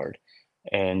nice card.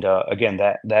 And again,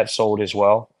 that sold as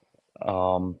well.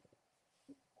 Um,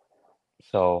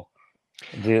 so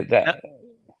Now,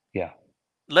 yeah.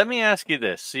 let me ask you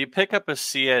this. So you pick up a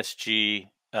CSG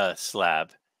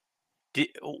slab.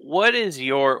 What is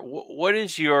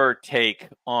your take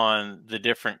on the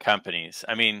different companies?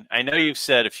 I mean, I know you've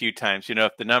said a few times, you know,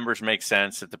 if the numbers make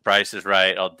sense, if the price is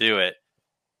right, I'll do it.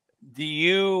 Do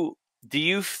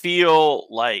you feel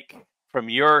like, from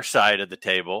your side of the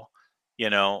table, you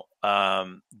know,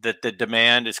 that the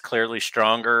demand is clearly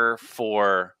stronger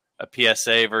for a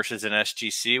PSA versus an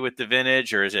SGC with the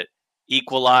vintage, or is it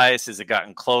equalized? Has it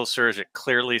gotten closer? Is it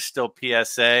clearly still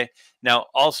PSA? Now,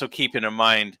 also keeping in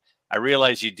mind, I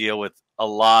realize you deal with a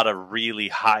lot of really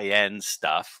high-end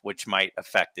stuff, which might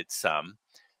affect it some.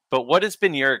 But what has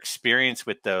been your experience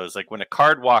with those? Like, when a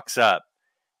card walks up,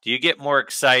 do you get more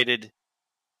excited,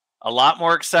 a lot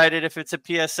more excited if it's a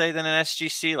PSA than an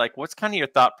SGC? Like, what's kind of your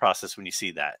thought process when you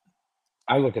see that?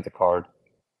 I look at the card,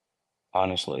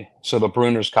 honestly. So the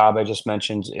Brunner's Cobb I just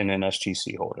mentioned in an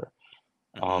SGC holder.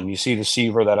 Hmm. You see the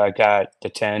Seaver that I got, the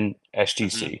 10 Hmm.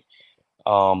 SGC.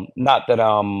 Not that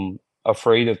I'm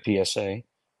afraid of PSA.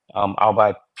 I'll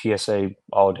buy PSA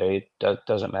all day. That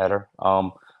doesn't matter.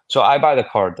 So I buy the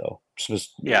card though.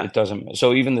 Yeah. It doesn't.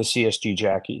 So even the CSG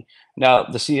Jackie. Now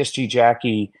the CSG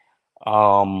Jackie,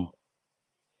 um,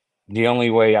 the only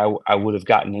way I would have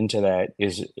gotten into that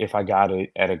is if I got it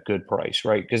at a good price,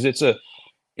 right? Because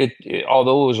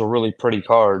although it was a really pretty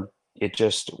card, it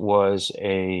just was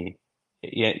you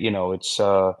know, it's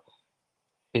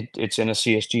in a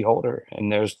CSG holder,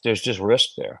 and there's just risk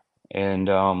there, and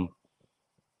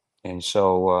and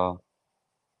so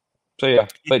yeah. You,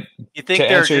 But you to think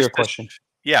they're answer your just question,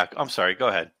 yeah, I'm sorry, go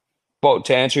ahead. well,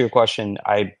 to answer your question,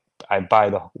 I buy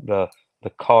the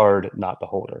card, not the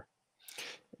holder.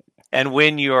 And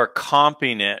when you're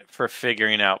comping it for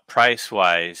figuring out price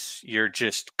wise, you're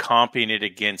just comping it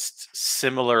against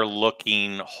similar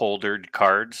looking holdered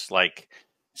cards, like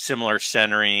similar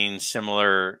centering,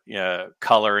 similar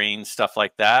coloring, stuff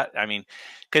like that. I mean,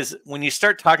 because when you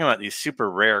start talking about these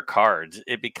super rare cards,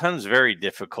 it becomes very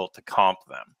difficult to comp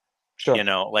them. You Sure.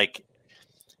 know, like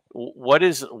what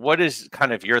is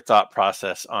kind of your thought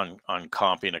process on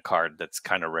comping a card that's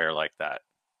kind of rare like that?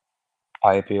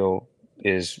 Eye appeal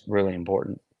is really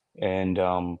important, and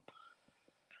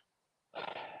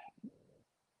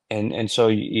and so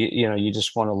you know, you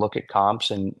just want to look at comps,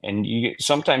 and you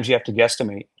sometimes you have to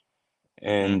guesstimate, Hmm.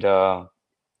 and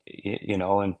you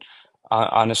know, and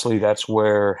honestly, that's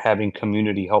where having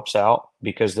community helps out,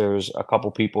 because there's a couple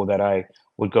people that I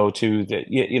would go to that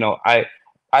you know, I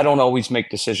don't always make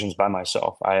decisions by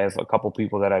myself. I have a couple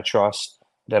people that I trust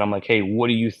that I'm like, hey, what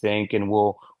do you think? And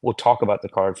we'll talk about the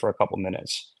card for a couple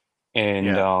minutes, and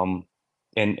Yeah.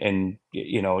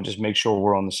 you know, just make sure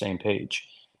we're on the same page,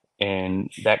 and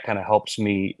that kind of helps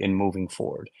me in moving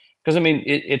forward. Because I mean,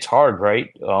 it's hard, right?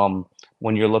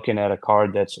 When you're looking at a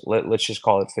card that's let's just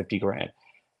call it 50 grand.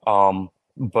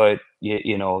 But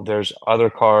you know, there's other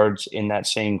cards in that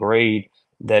same grade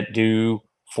that do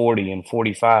 40 and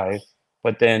 45,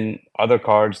 but then other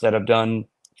cards that have done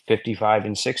 55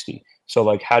 and 60. So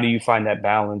like, how do you find that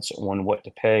balance on what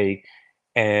to pay?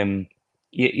 And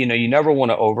you know, you never want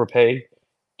to overpay,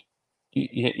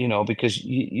 you know, because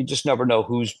you just never know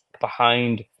who's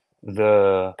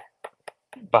the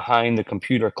behind the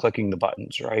computer clicking the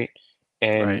buttons, right? Right.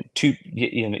 And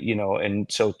you know, and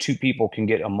so two people can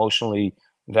get emotionally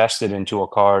vested into a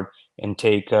card and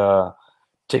take a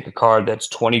card that's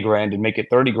 20 grand and make it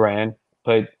 30 grand,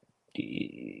 but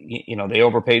you know, they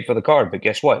overpaid for the card. But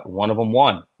guess what? One of them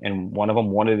won, and one of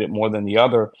them wanted it more than the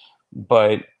other.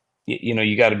 But you know,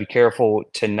 you got to be careful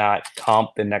to not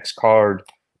comp the next card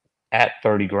at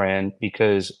 30 grand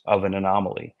because of an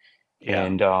anomaly. Yeah.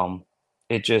 And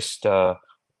it just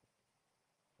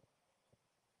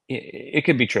it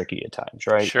could be tricky at times,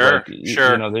 right? Like Sure. you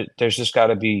Sure. know, there's just got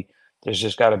to be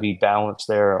balance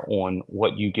there on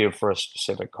what you give for a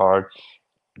specific card.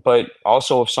 But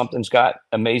also, if something's got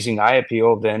amazing eye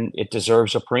appeal, then it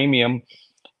deserves a premium.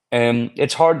 And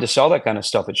it's hard to sell that kind of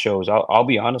stuff at shows. I'll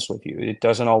be honest with you. It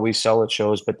doesn't always sell at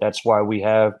shows, but that's why we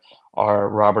have our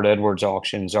Robert Edwards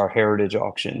auctions, our Heritage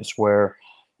auctions, where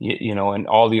you know, and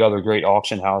all the other great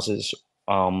auction houses.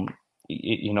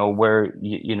 You know, where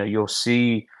you know, you'll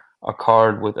see a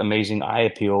card with amazing eye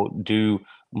appeal do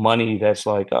money that's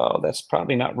like, oh, that's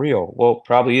probably not real. Well, it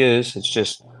probably is. It's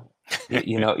just,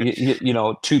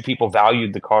 two people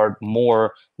valued the card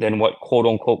more than what quote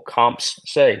unquote comps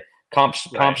say. Right.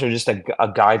 Comps are just a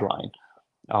guideline.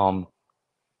 Um,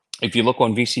 if you look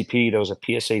on VCP, there was a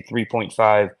PSA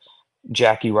 3.5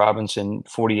 Jackie Robinson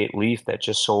 48 Leaf that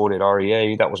just sold at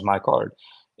REA. That was my card.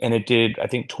 And it did, I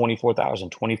think,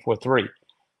 24,000, 24.3.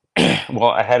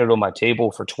 Well, I had it on my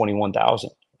table for 21,000,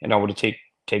 and I would have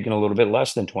taken a little bit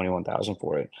less than 21,000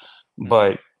 for it. Mhm.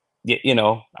 But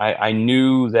I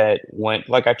knew that when,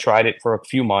 like, I tried it for a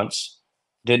few months,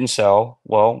 didn't sell.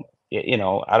 Well,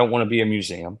 I don't want to be a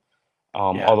museum.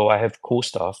 Yeah. Although I have cool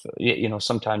stuff,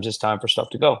 sometimes it's time for stuff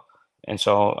to go. And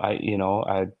so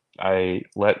I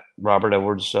let Robert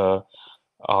Edwards, put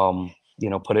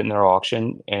it in their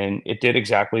auction, and it did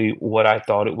exactly what I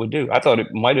thought it would do. I thought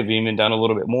it might have even done a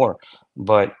little bit more,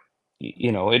 but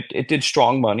it did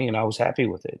strong money, and I was happy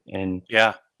with it. And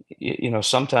Yeah.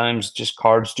 sometimes just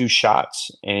cards do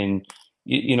shots, and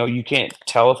you can't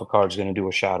tell if a card's going to do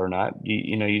a shot or not.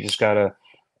 You just gotta,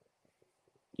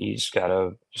 it's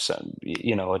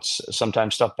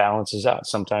sometimes stuff balances out.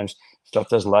 Sometimes stuff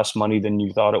does less money than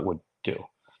you thought it would do.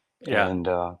 Yeah. And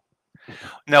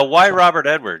Now, why so Robert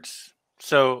Edwards?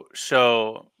 So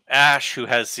Ashsh, who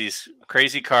has these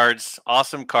crazy cards,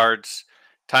 awesome cards,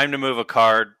 time to move a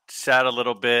card, sat a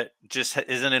little bit, just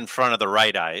isn't in front of the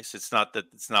right eyes. It's not that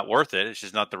it's not worth it. It's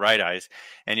just not the right eyes.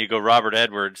 And you go Robert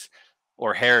Edwards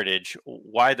or Heritage.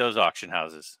 Why those auction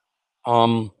houses?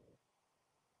 um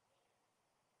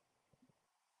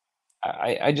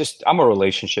I'm a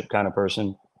relationship kind of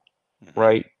person, Hmm.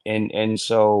 right? And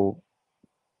so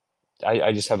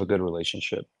I just have a good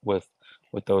relationship with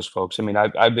those folks. I mean,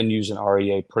 I've been using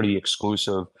REA pretty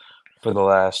exclusive for the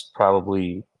last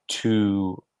probably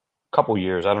two couple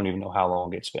years. I don't even know how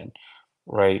long it's been,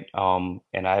 right?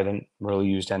 And I haven't really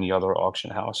used any other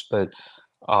auction house,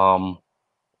 um,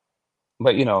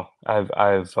 but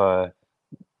I've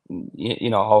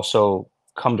also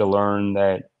come to learn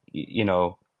that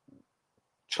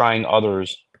trying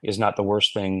others is not the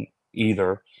worst thing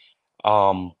either.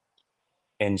 Um,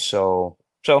 And so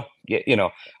yeah,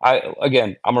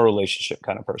 I'm a relationship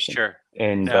kind of person. Sure.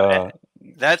 And No,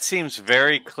 that seems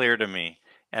very clear to me,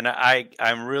 and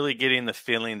I'm really getting the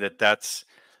feeling that that's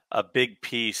a big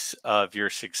piece of your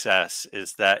success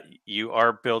is that you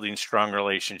are building strong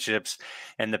relationships,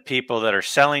 and the people that are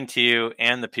selling to you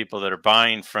and the people that are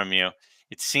buying from you.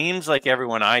 It seems like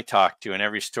everyone I talk to and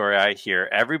every story I hear,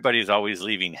 everybody's always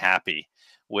leaving happy,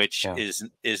 which yeah,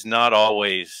 is not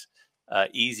always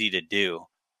easy to do.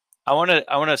 I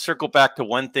want to circle back to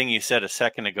one thing you said a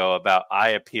second ago about eye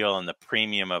appeal and the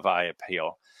premium of eye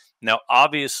appeal. Now,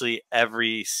 obviously,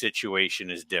 every situation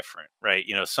is different, right?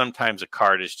 Sometimes a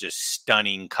card is just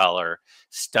stunning color,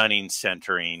 stunning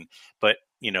centering, but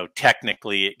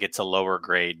technically it gets a lower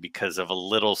grade because of a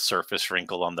little surface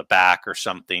wrinkle on the back or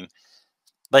something.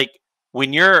 Like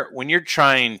when you're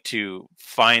trying to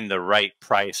find the right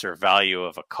price or value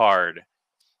of a card,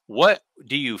 what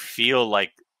do you feel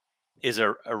like is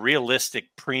a realistic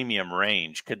premium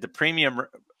range? Could the premium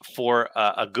for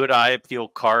a good eye appeal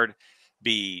card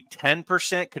be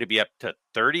 10%? Could it be up to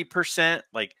 30%?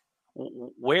 Like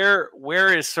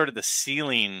where is sort of the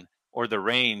ceiling or the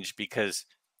range? Because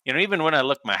even when I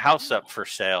look my house up for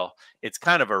sale, it's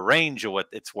kind of a range of what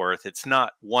it's worth. It's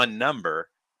not one number.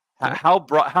 yeah. How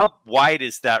broad, how wide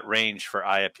is that range for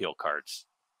eye appeal cards?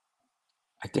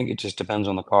 I think it just depends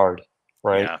on the card,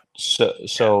 right? Yeah, So yeah.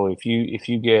 so if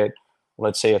you get,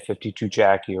 let's say, a 52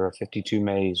 Jackie or a 52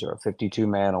 Maze or a 52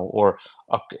 Mantle or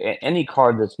any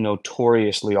card that's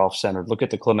notoriously off-centered. Look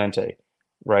at the Clemente,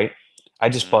 right? I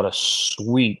just Hmm. bought a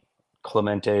sweet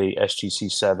Clemente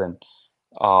SGC7,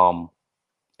 um,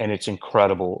 and it's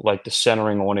incredible. Like, the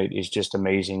centering on it is just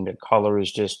amazing. The color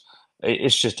is just,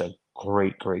 it's just a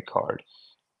great, great card.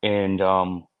 And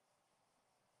I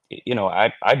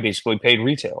basically paid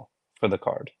retail for the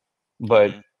card,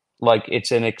 but Hmm. like,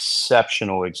 it's an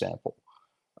exceptional example.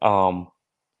 Um,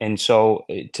 and so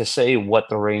to say what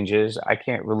the range is, I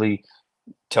can't really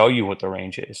tell you what the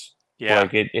range is. Yeah.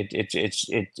 Like, it's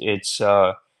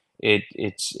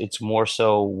more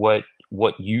so what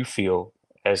you feel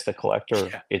as the collector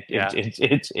Yeah. Yeah.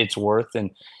 it's worth. And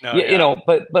No, yeah.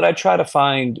 but I try to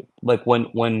find, like,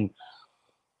 when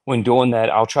doing that,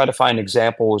 I'll try to find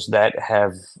examples that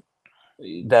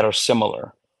are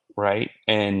similar, right?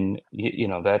 And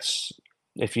that's,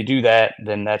 if you do that,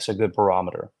 then that's a good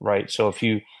barometer, right? So if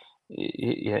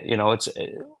it's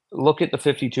look at the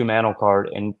 52 Mantle card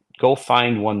and go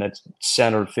find one that's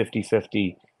centered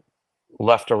 50-50,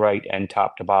 left to right and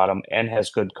top to bottom, and has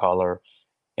good color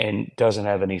and doesn't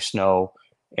have any snow.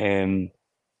 and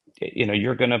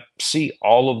you're going to see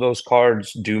all of those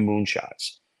cards do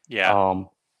moonshots. Yeah.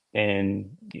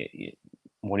 And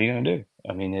what are you going to do?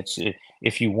 I mean,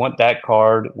 if you want that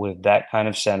card with that kind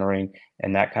of centering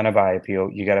and that kind of eye appeal,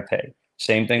 you got to pay.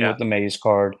 Same thing Yeah. with the Mays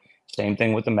card. Same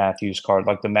thing with the Matthews card.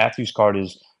 Like the Matthews card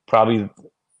is probably,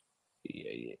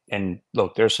 and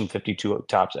look, there's some 52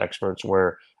 tops experts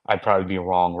where I'd probably be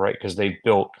wrong, right? Because they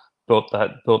built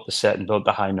the set and built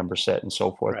the high number set and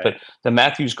so forth. Right. But the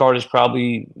Matthews card is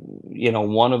probably,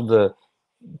 one of the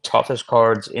toughest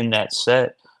cards in that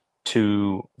set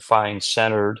to find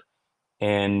centered,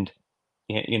 and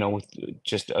with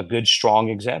just a good strong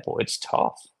example. It's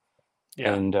tough.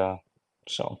 Yeah. And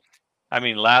so I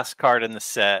mean, last card in the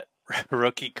set,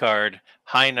 rookie card,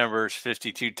 high numbers,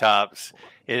 52 tops.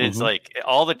 It is like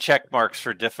all the check marks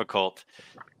for difficult.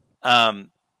 Now,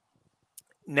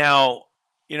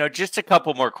 just a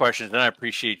couple more questions, and I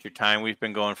appreciate your time. We've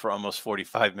been going for almost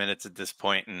 45 minutes at this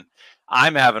point, and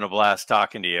I'm having a blast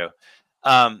talking to you.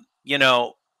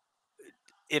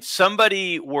 If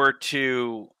somebody were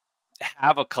to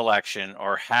have a collection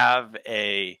or have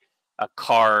a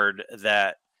card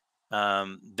that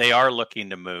they are looking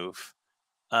to move,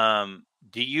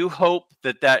 do you hope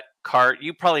that card,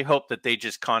 you probably hope that they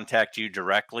just contact you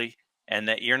directly and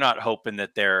that you're not hoping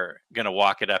that they're going to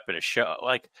walk it up at a show?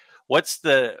 Like, what's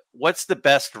the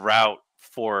best route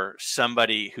for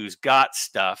somebody who's got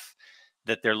stuff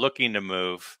that they're looking to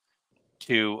move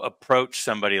to approach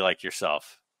somebody like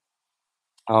yourself?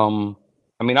 I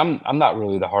mean, I'm not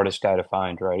really the hardest guy to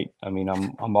find, right? I mean,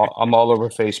 I'm all over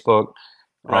Facebook.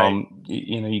 Right.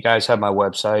 You guys have my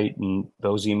website, and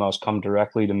those emails come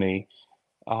directly to me.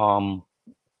 And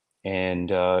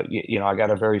I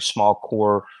got a very small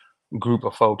core group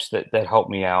of folks that help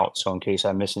me out. So in case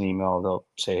I miss an email, they'll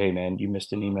say, "Hey, man, you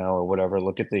missed an email or whatever.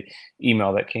 Look at the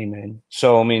email that came in."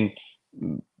 So I mean,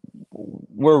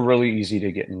 we're really easy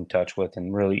to get in touch with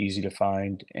and really easy to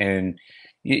find. And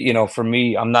for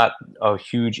me, I'm not a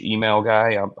huge email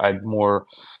guy. I'd more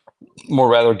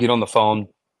rather get on the phone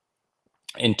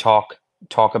and talk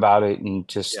about it, and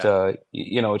just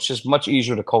it's just much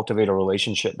easier to cultivate a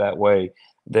relationship that way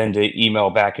than to email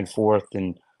back and forth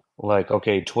and like,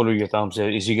 okay, twiddle your thumbs.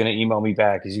 Is he going to email me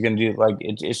back? Is he going to do like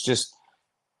it's just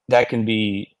that can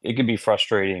be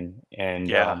frustrating.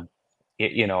 And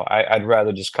I'd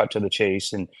rather just cut to the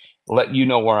chase and let you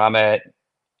know where I'm at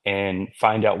and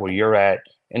find out where you're at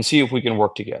and see if we can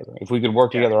work together. If we could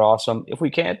work together, awesome. If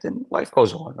we can't, then life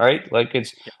goes on, right? Like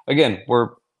again, we're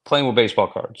playing with baseball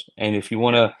cards. And if you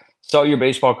want to sell your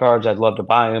baseball cards, I'd love to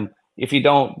buy them. If you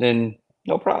don't, then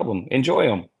no problem. Enjoy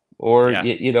them. Or, or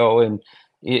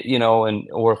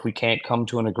if we can't come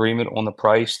to an agreement on the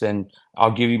price, then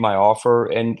I'll give you my offer.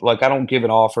 And like, I don't give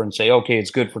an offer and say, okay, it's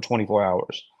good for 24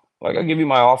 hours. Like, I'll give you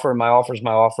my offer, and my offer is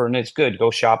my offer, and it's good. Go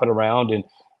shop it around. And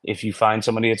if you find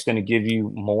somebody that's going to give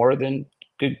you more, then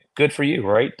good for you,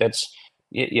 right? That's,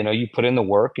 you put in the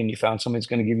work and you found somebody that's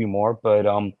going to give you more. But,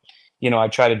 I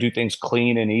try to do things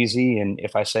clean and easy. And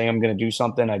if I say I'm going to do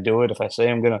something, I do it. If I say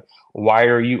I'm going to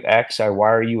wire you X, I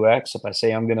wire you X. If I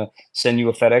say I'm going to send you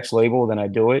a FedEx label, then I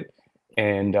do it.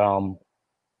 And, I'm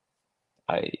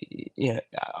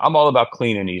all about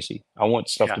clean and easy. I want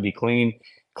stuff to be clean,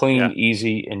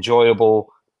 easy,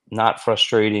 enjoyable, not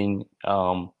frustrating.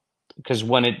 Because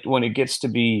when it gets to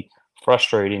be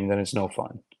frustrating, then it's no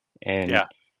fun. And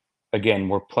again,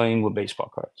 we're playing with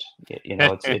baseball cards.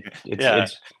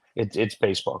 It's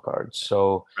baseball cards.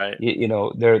 So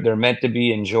they're meant to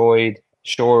be enjoyed.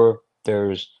 Sure,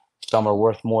 there's some are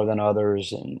worth more than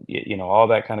others, and all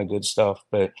that kind of good stuff.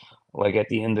 But like at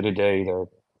the end of the day,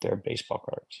 they're baseball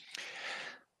cards.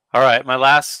 All right, my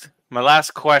last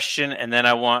question, and then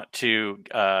I want to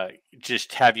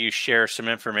just have you share some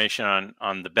information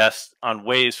on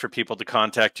ways for people to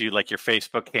contact you, like your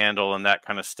Facebook handle and that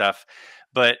kind of stuff.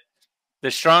 But the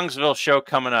Strongsville show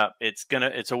coming up, it's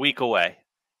a week away,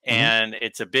 and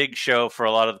it's a big show for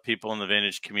a lot of the people in the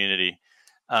vintage community.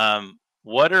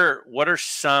 What are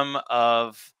some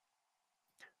of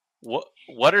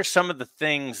the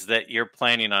things that you're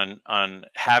planning on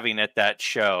having at that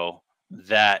show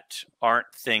that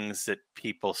aren't things that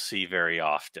people see very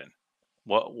often?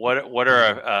 What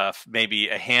are maybe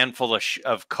a handful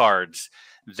of cards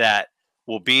that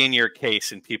will be in your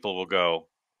case and people will go,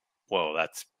 whoa,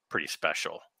 that's pretty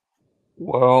special?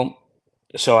 Well,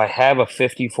 so I have a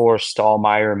 54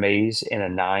 Stallmeyer Maze in a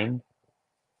 9.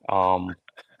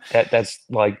 That's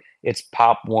like, it's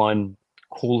pop one,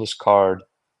 coolest card.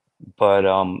 But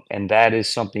and that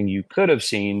is something you could have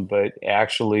seen, but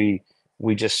actually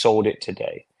we just sold it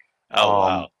today. Oh,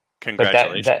 wow.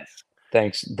 Congratulations. But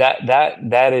thanks.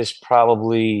 That is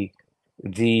probably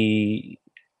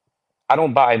I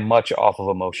don't buy much off of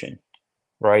emotion,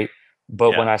 right?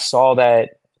 But when Yeah. I saw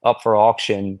that up for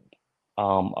auction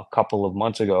a couple of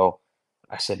months ago,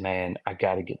 I said, man, I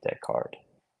got to get that card.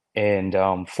 And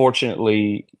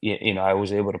fortunately, I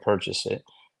was able to purchase it.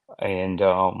 And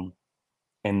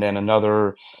then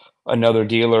another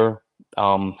dealer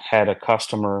had a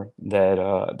customer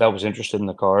that was interested in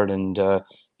the card, and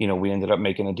we ended up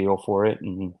making a deal for it,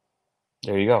 and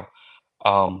there you go.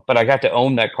 But I got to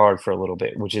own that card for a little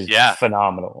bit, which is Yeah.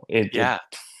 phenomenal. It Yeah.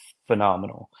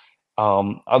 phenomenal.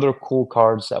 Other cool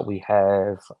cards that we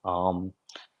have. I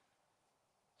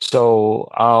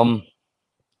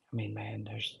mean, man,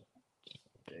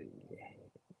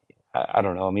 I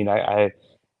don't know. I mean,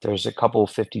 there's a couple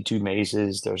 52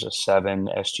 mazes. There's a 7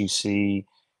 SGC,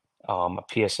 a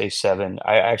PSA 7.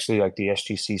 I actually like the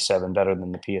SGC 7 better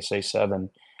than the PSA 7.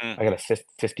 Mm. I got a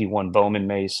 51 Bowman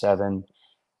Maze 7.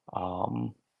 We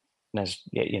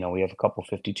have a couple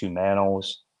 52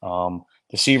 Mantles.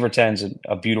 The Seaver 10's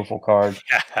a beautiful card.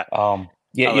 Yeah.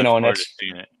 Yeah, I look and forward to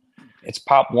seeing it. it's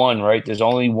pop one, right? There's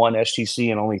only one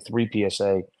SGC and only 3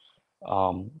 PSA.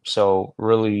 So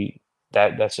really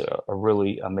that's a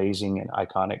really amazing and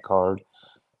iconic card.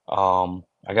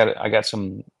 I got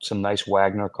some nice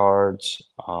Wagner cards.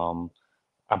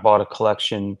 I bought a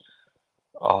collection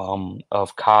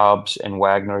of Cobbs and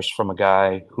Wagners from a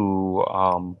guy who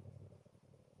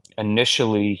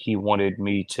initially he wanted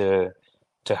me to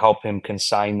help him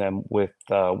consign them with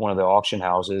one of the auction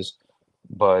houses,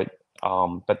 but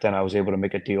then I was able to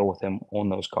make a deal with him on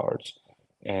those cards,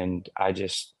 and I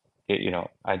just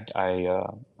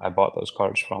I bought those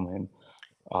cards from him.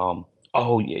 I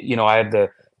have the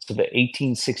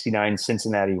 1869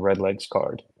 Cincinnati Redlegs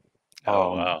card.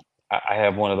 Oh, Um, wow. I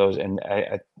have one of those, and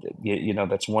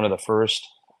that's one of the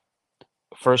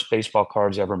first baseball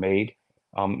cards ever made.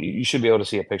 You should be able to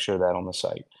see a picture of that on the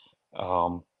site.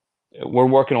 Um, we're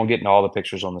working on getting all the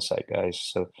pictures on the site, guys.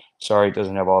 So sorry it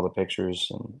doesn't have all the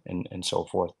pictures and so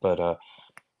forth, but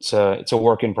it's a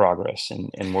work in progress,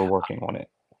 and we're working on it.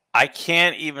 I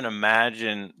can't even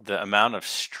imagine the amount of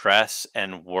stress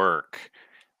and work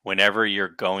whenever you're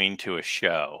going to a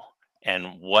show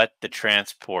and what the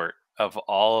transport of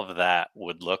all of that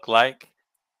would look like.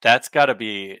 That's got to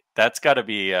be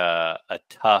a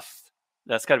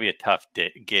tough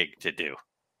gig to do.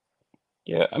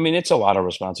 Yeah, I mean it's a lot of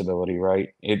responsibility,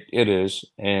 right? It is,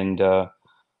 and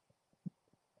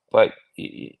but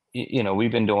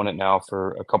we've been doing it now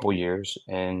for a couple years,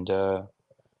 and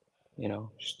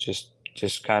it's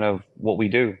just kind of what we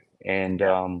do, and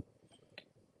Yeah.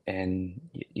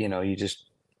 you just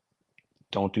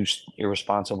don't do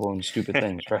irresponsible and stupid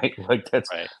things, right? Like that's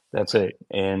Right. that's Right. it,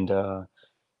 and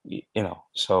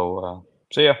so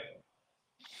yeah.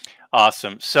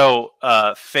 Awesome. So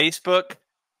Facebook.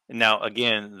 Now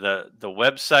again, the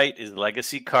website is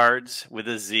legacycards with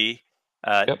a Z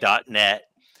Yep. .net.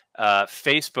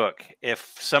 Facebook.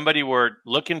 If somebody were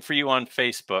looking for you on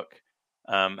Facebook,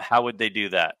 how would they do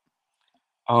that?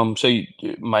 So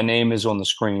my name is on the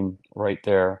screen right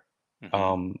there.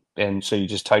 Hmm. And so you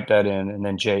just type that in and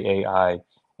then JAI,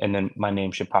 and then my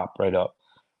name should pop right up.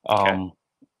 Okay. Um,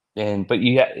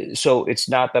 so it's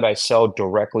not that I sell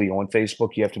directly on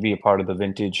Facebook. You have to be a part of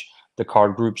the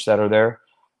card groups that are there.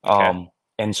 Okay.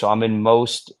 And so I'm in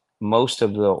most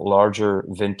of the larger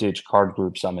vintage card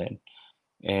groups I'm in.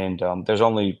 And there's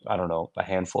only, I don't know, a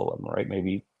handful of them, right?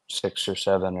 Maybe 6 or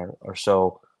 7 or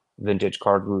so vintage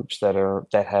card groups that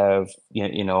have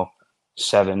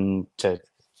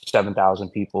 7,000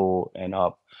 people and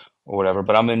up or whatever.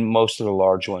 But I'm in most of the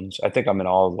large ones. I think I'm in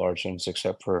all the large ones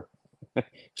except for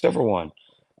one.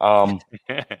 Um,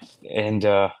 and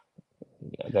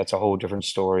that's a whole different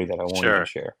story that I won't even Sure.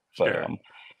 share. Sure.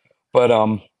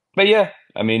 But but yeah,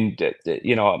 I mean,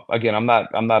 again, I'm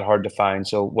not hard to find.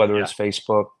 So whether Yeah. it's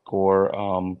Facebook or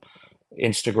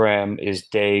Instagram is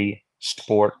Day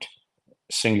Sport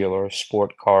singular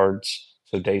Sport Cards.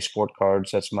 So Day Sport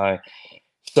Cards. That's my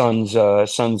son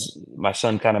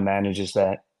kind of manages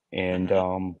that, and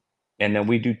Hmm. and then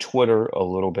we do Twitter a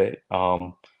little bit.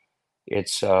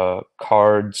 It's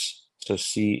Cards. So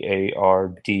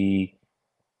CARD.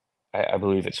 I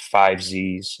believe it's 5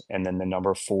 Z's and then the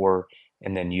number 4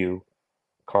 and then you.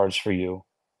 Cards for you.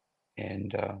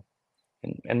 And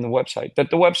and the website. But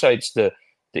the website's the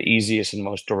easiest and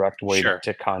most direct way Sure.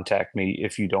 to contact me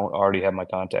if you don't already have my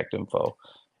contact info.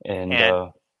 And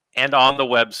And and on the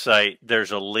website,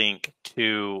 there's a link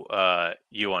to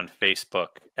you on Facebook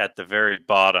at the very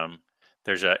bottom.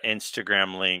 There's an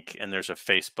Instagram link and there's a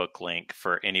Facebook link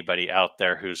for anybody out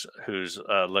there who's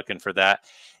looking for that.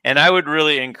 And I would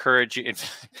really encourage you.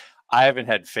 I haven't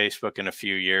had Facebook in a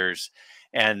few years.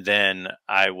 And then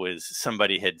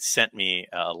somebody had sent me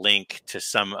a link to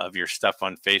some of your stuff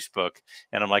on Facebook.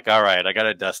 And I'm like, all right, I got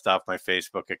to dust off my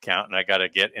Facebook account and I got to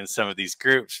get in some of these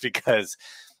groups because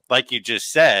like you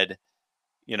just said,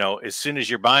 you know, as soon as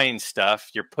you're buying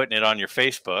stuff, you're putting it on your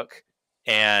Facebook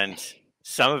and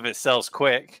some of it sells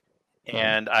quick.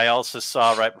 And I also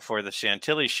saw right before the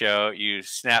Chantilly show, you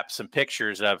snapped some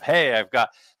pictures of, hey,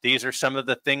 these are some of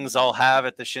the things I'll have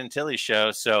at the Chantilly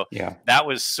show. So that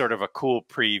was sort of a cool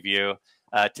preview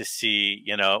to see,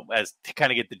 you know, as to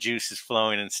kind of get the juices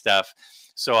flowing and stuff.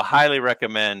 So I highly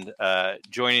recommend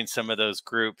joining some of those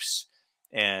groups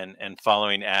and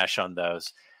following Ashsh on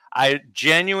those. I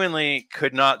genuinely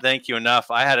could not thank you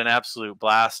enough. I had an absolute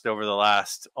blast over the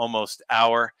last almost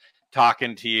hour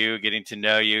talking to you, getting to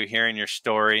know you, hearing your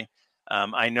story.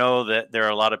 I know that there are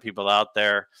a lot of people out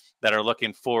there that are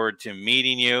looking forward to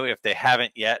meeting you if they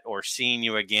haven't yet, or seeing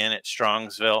you again at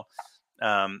Strongsville.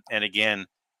 And again,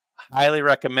 highly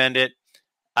recommend it.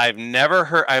 I've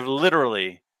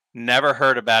literally never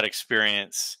heard a bad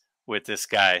experience with this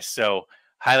guy. So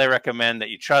highly recommend that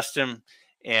you trust him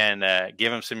and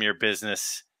give him some of your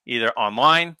business either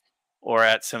online or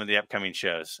at some of the upcoming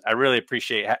shows. I really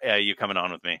appreciate you coming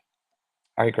on with me.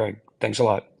 All right, Greg. Thanks a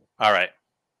lot. All right.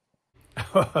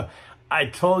 I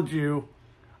told you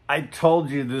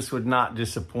this would not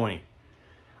disappoint.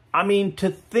 I mean, to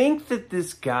think that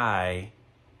this guy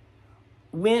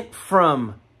went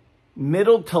from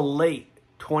middle to late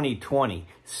 2020,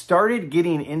 started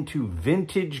getting into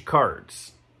vintage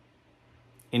cards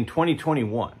in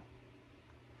 2021,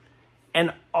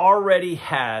 and already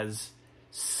has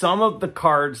some of the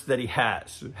cards that he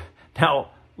has.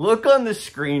 Now, look on the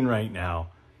screen right now,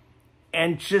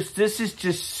 and this is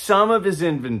just some of his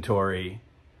inventory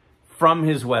from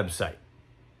his website.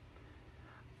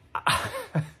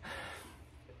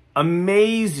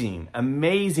 Amazing,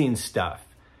 amazing stuff.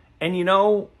 And you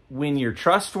know, when you're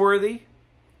trustworthy,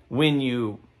 when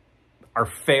you are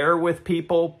fair with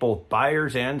people, both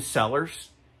buyers and sellers,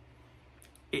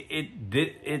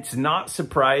 it's not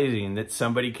surprising that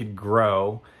somebody could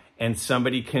grow and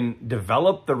somebody can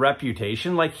develop the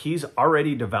reputation like he's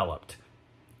already developed.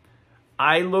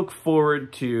 I look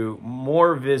forward to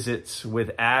more visits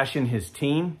with Ashsh and his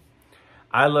team.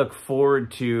 I look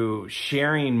forward to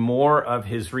sharing more of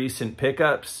his recent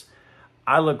pickups.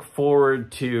 I look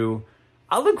forward to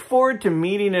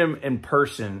meeting him in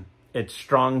person at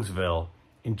Strongsville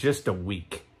in just a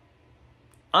week.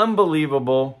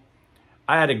 Unbelievable.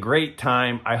 I had a great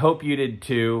time. I hope you did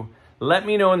too. Let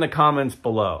me know in the comments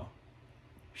below.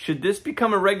 Should this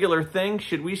become a regular thing?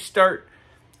 Should we start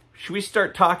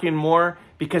talking more?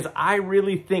 Because I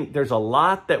really think there's a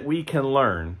lot that we can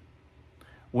learn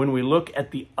when we look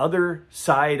at the other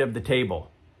side of the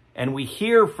table and we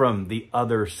hear from the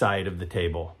other side of the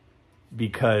table,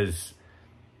 because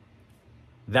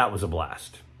that was a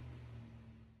blast.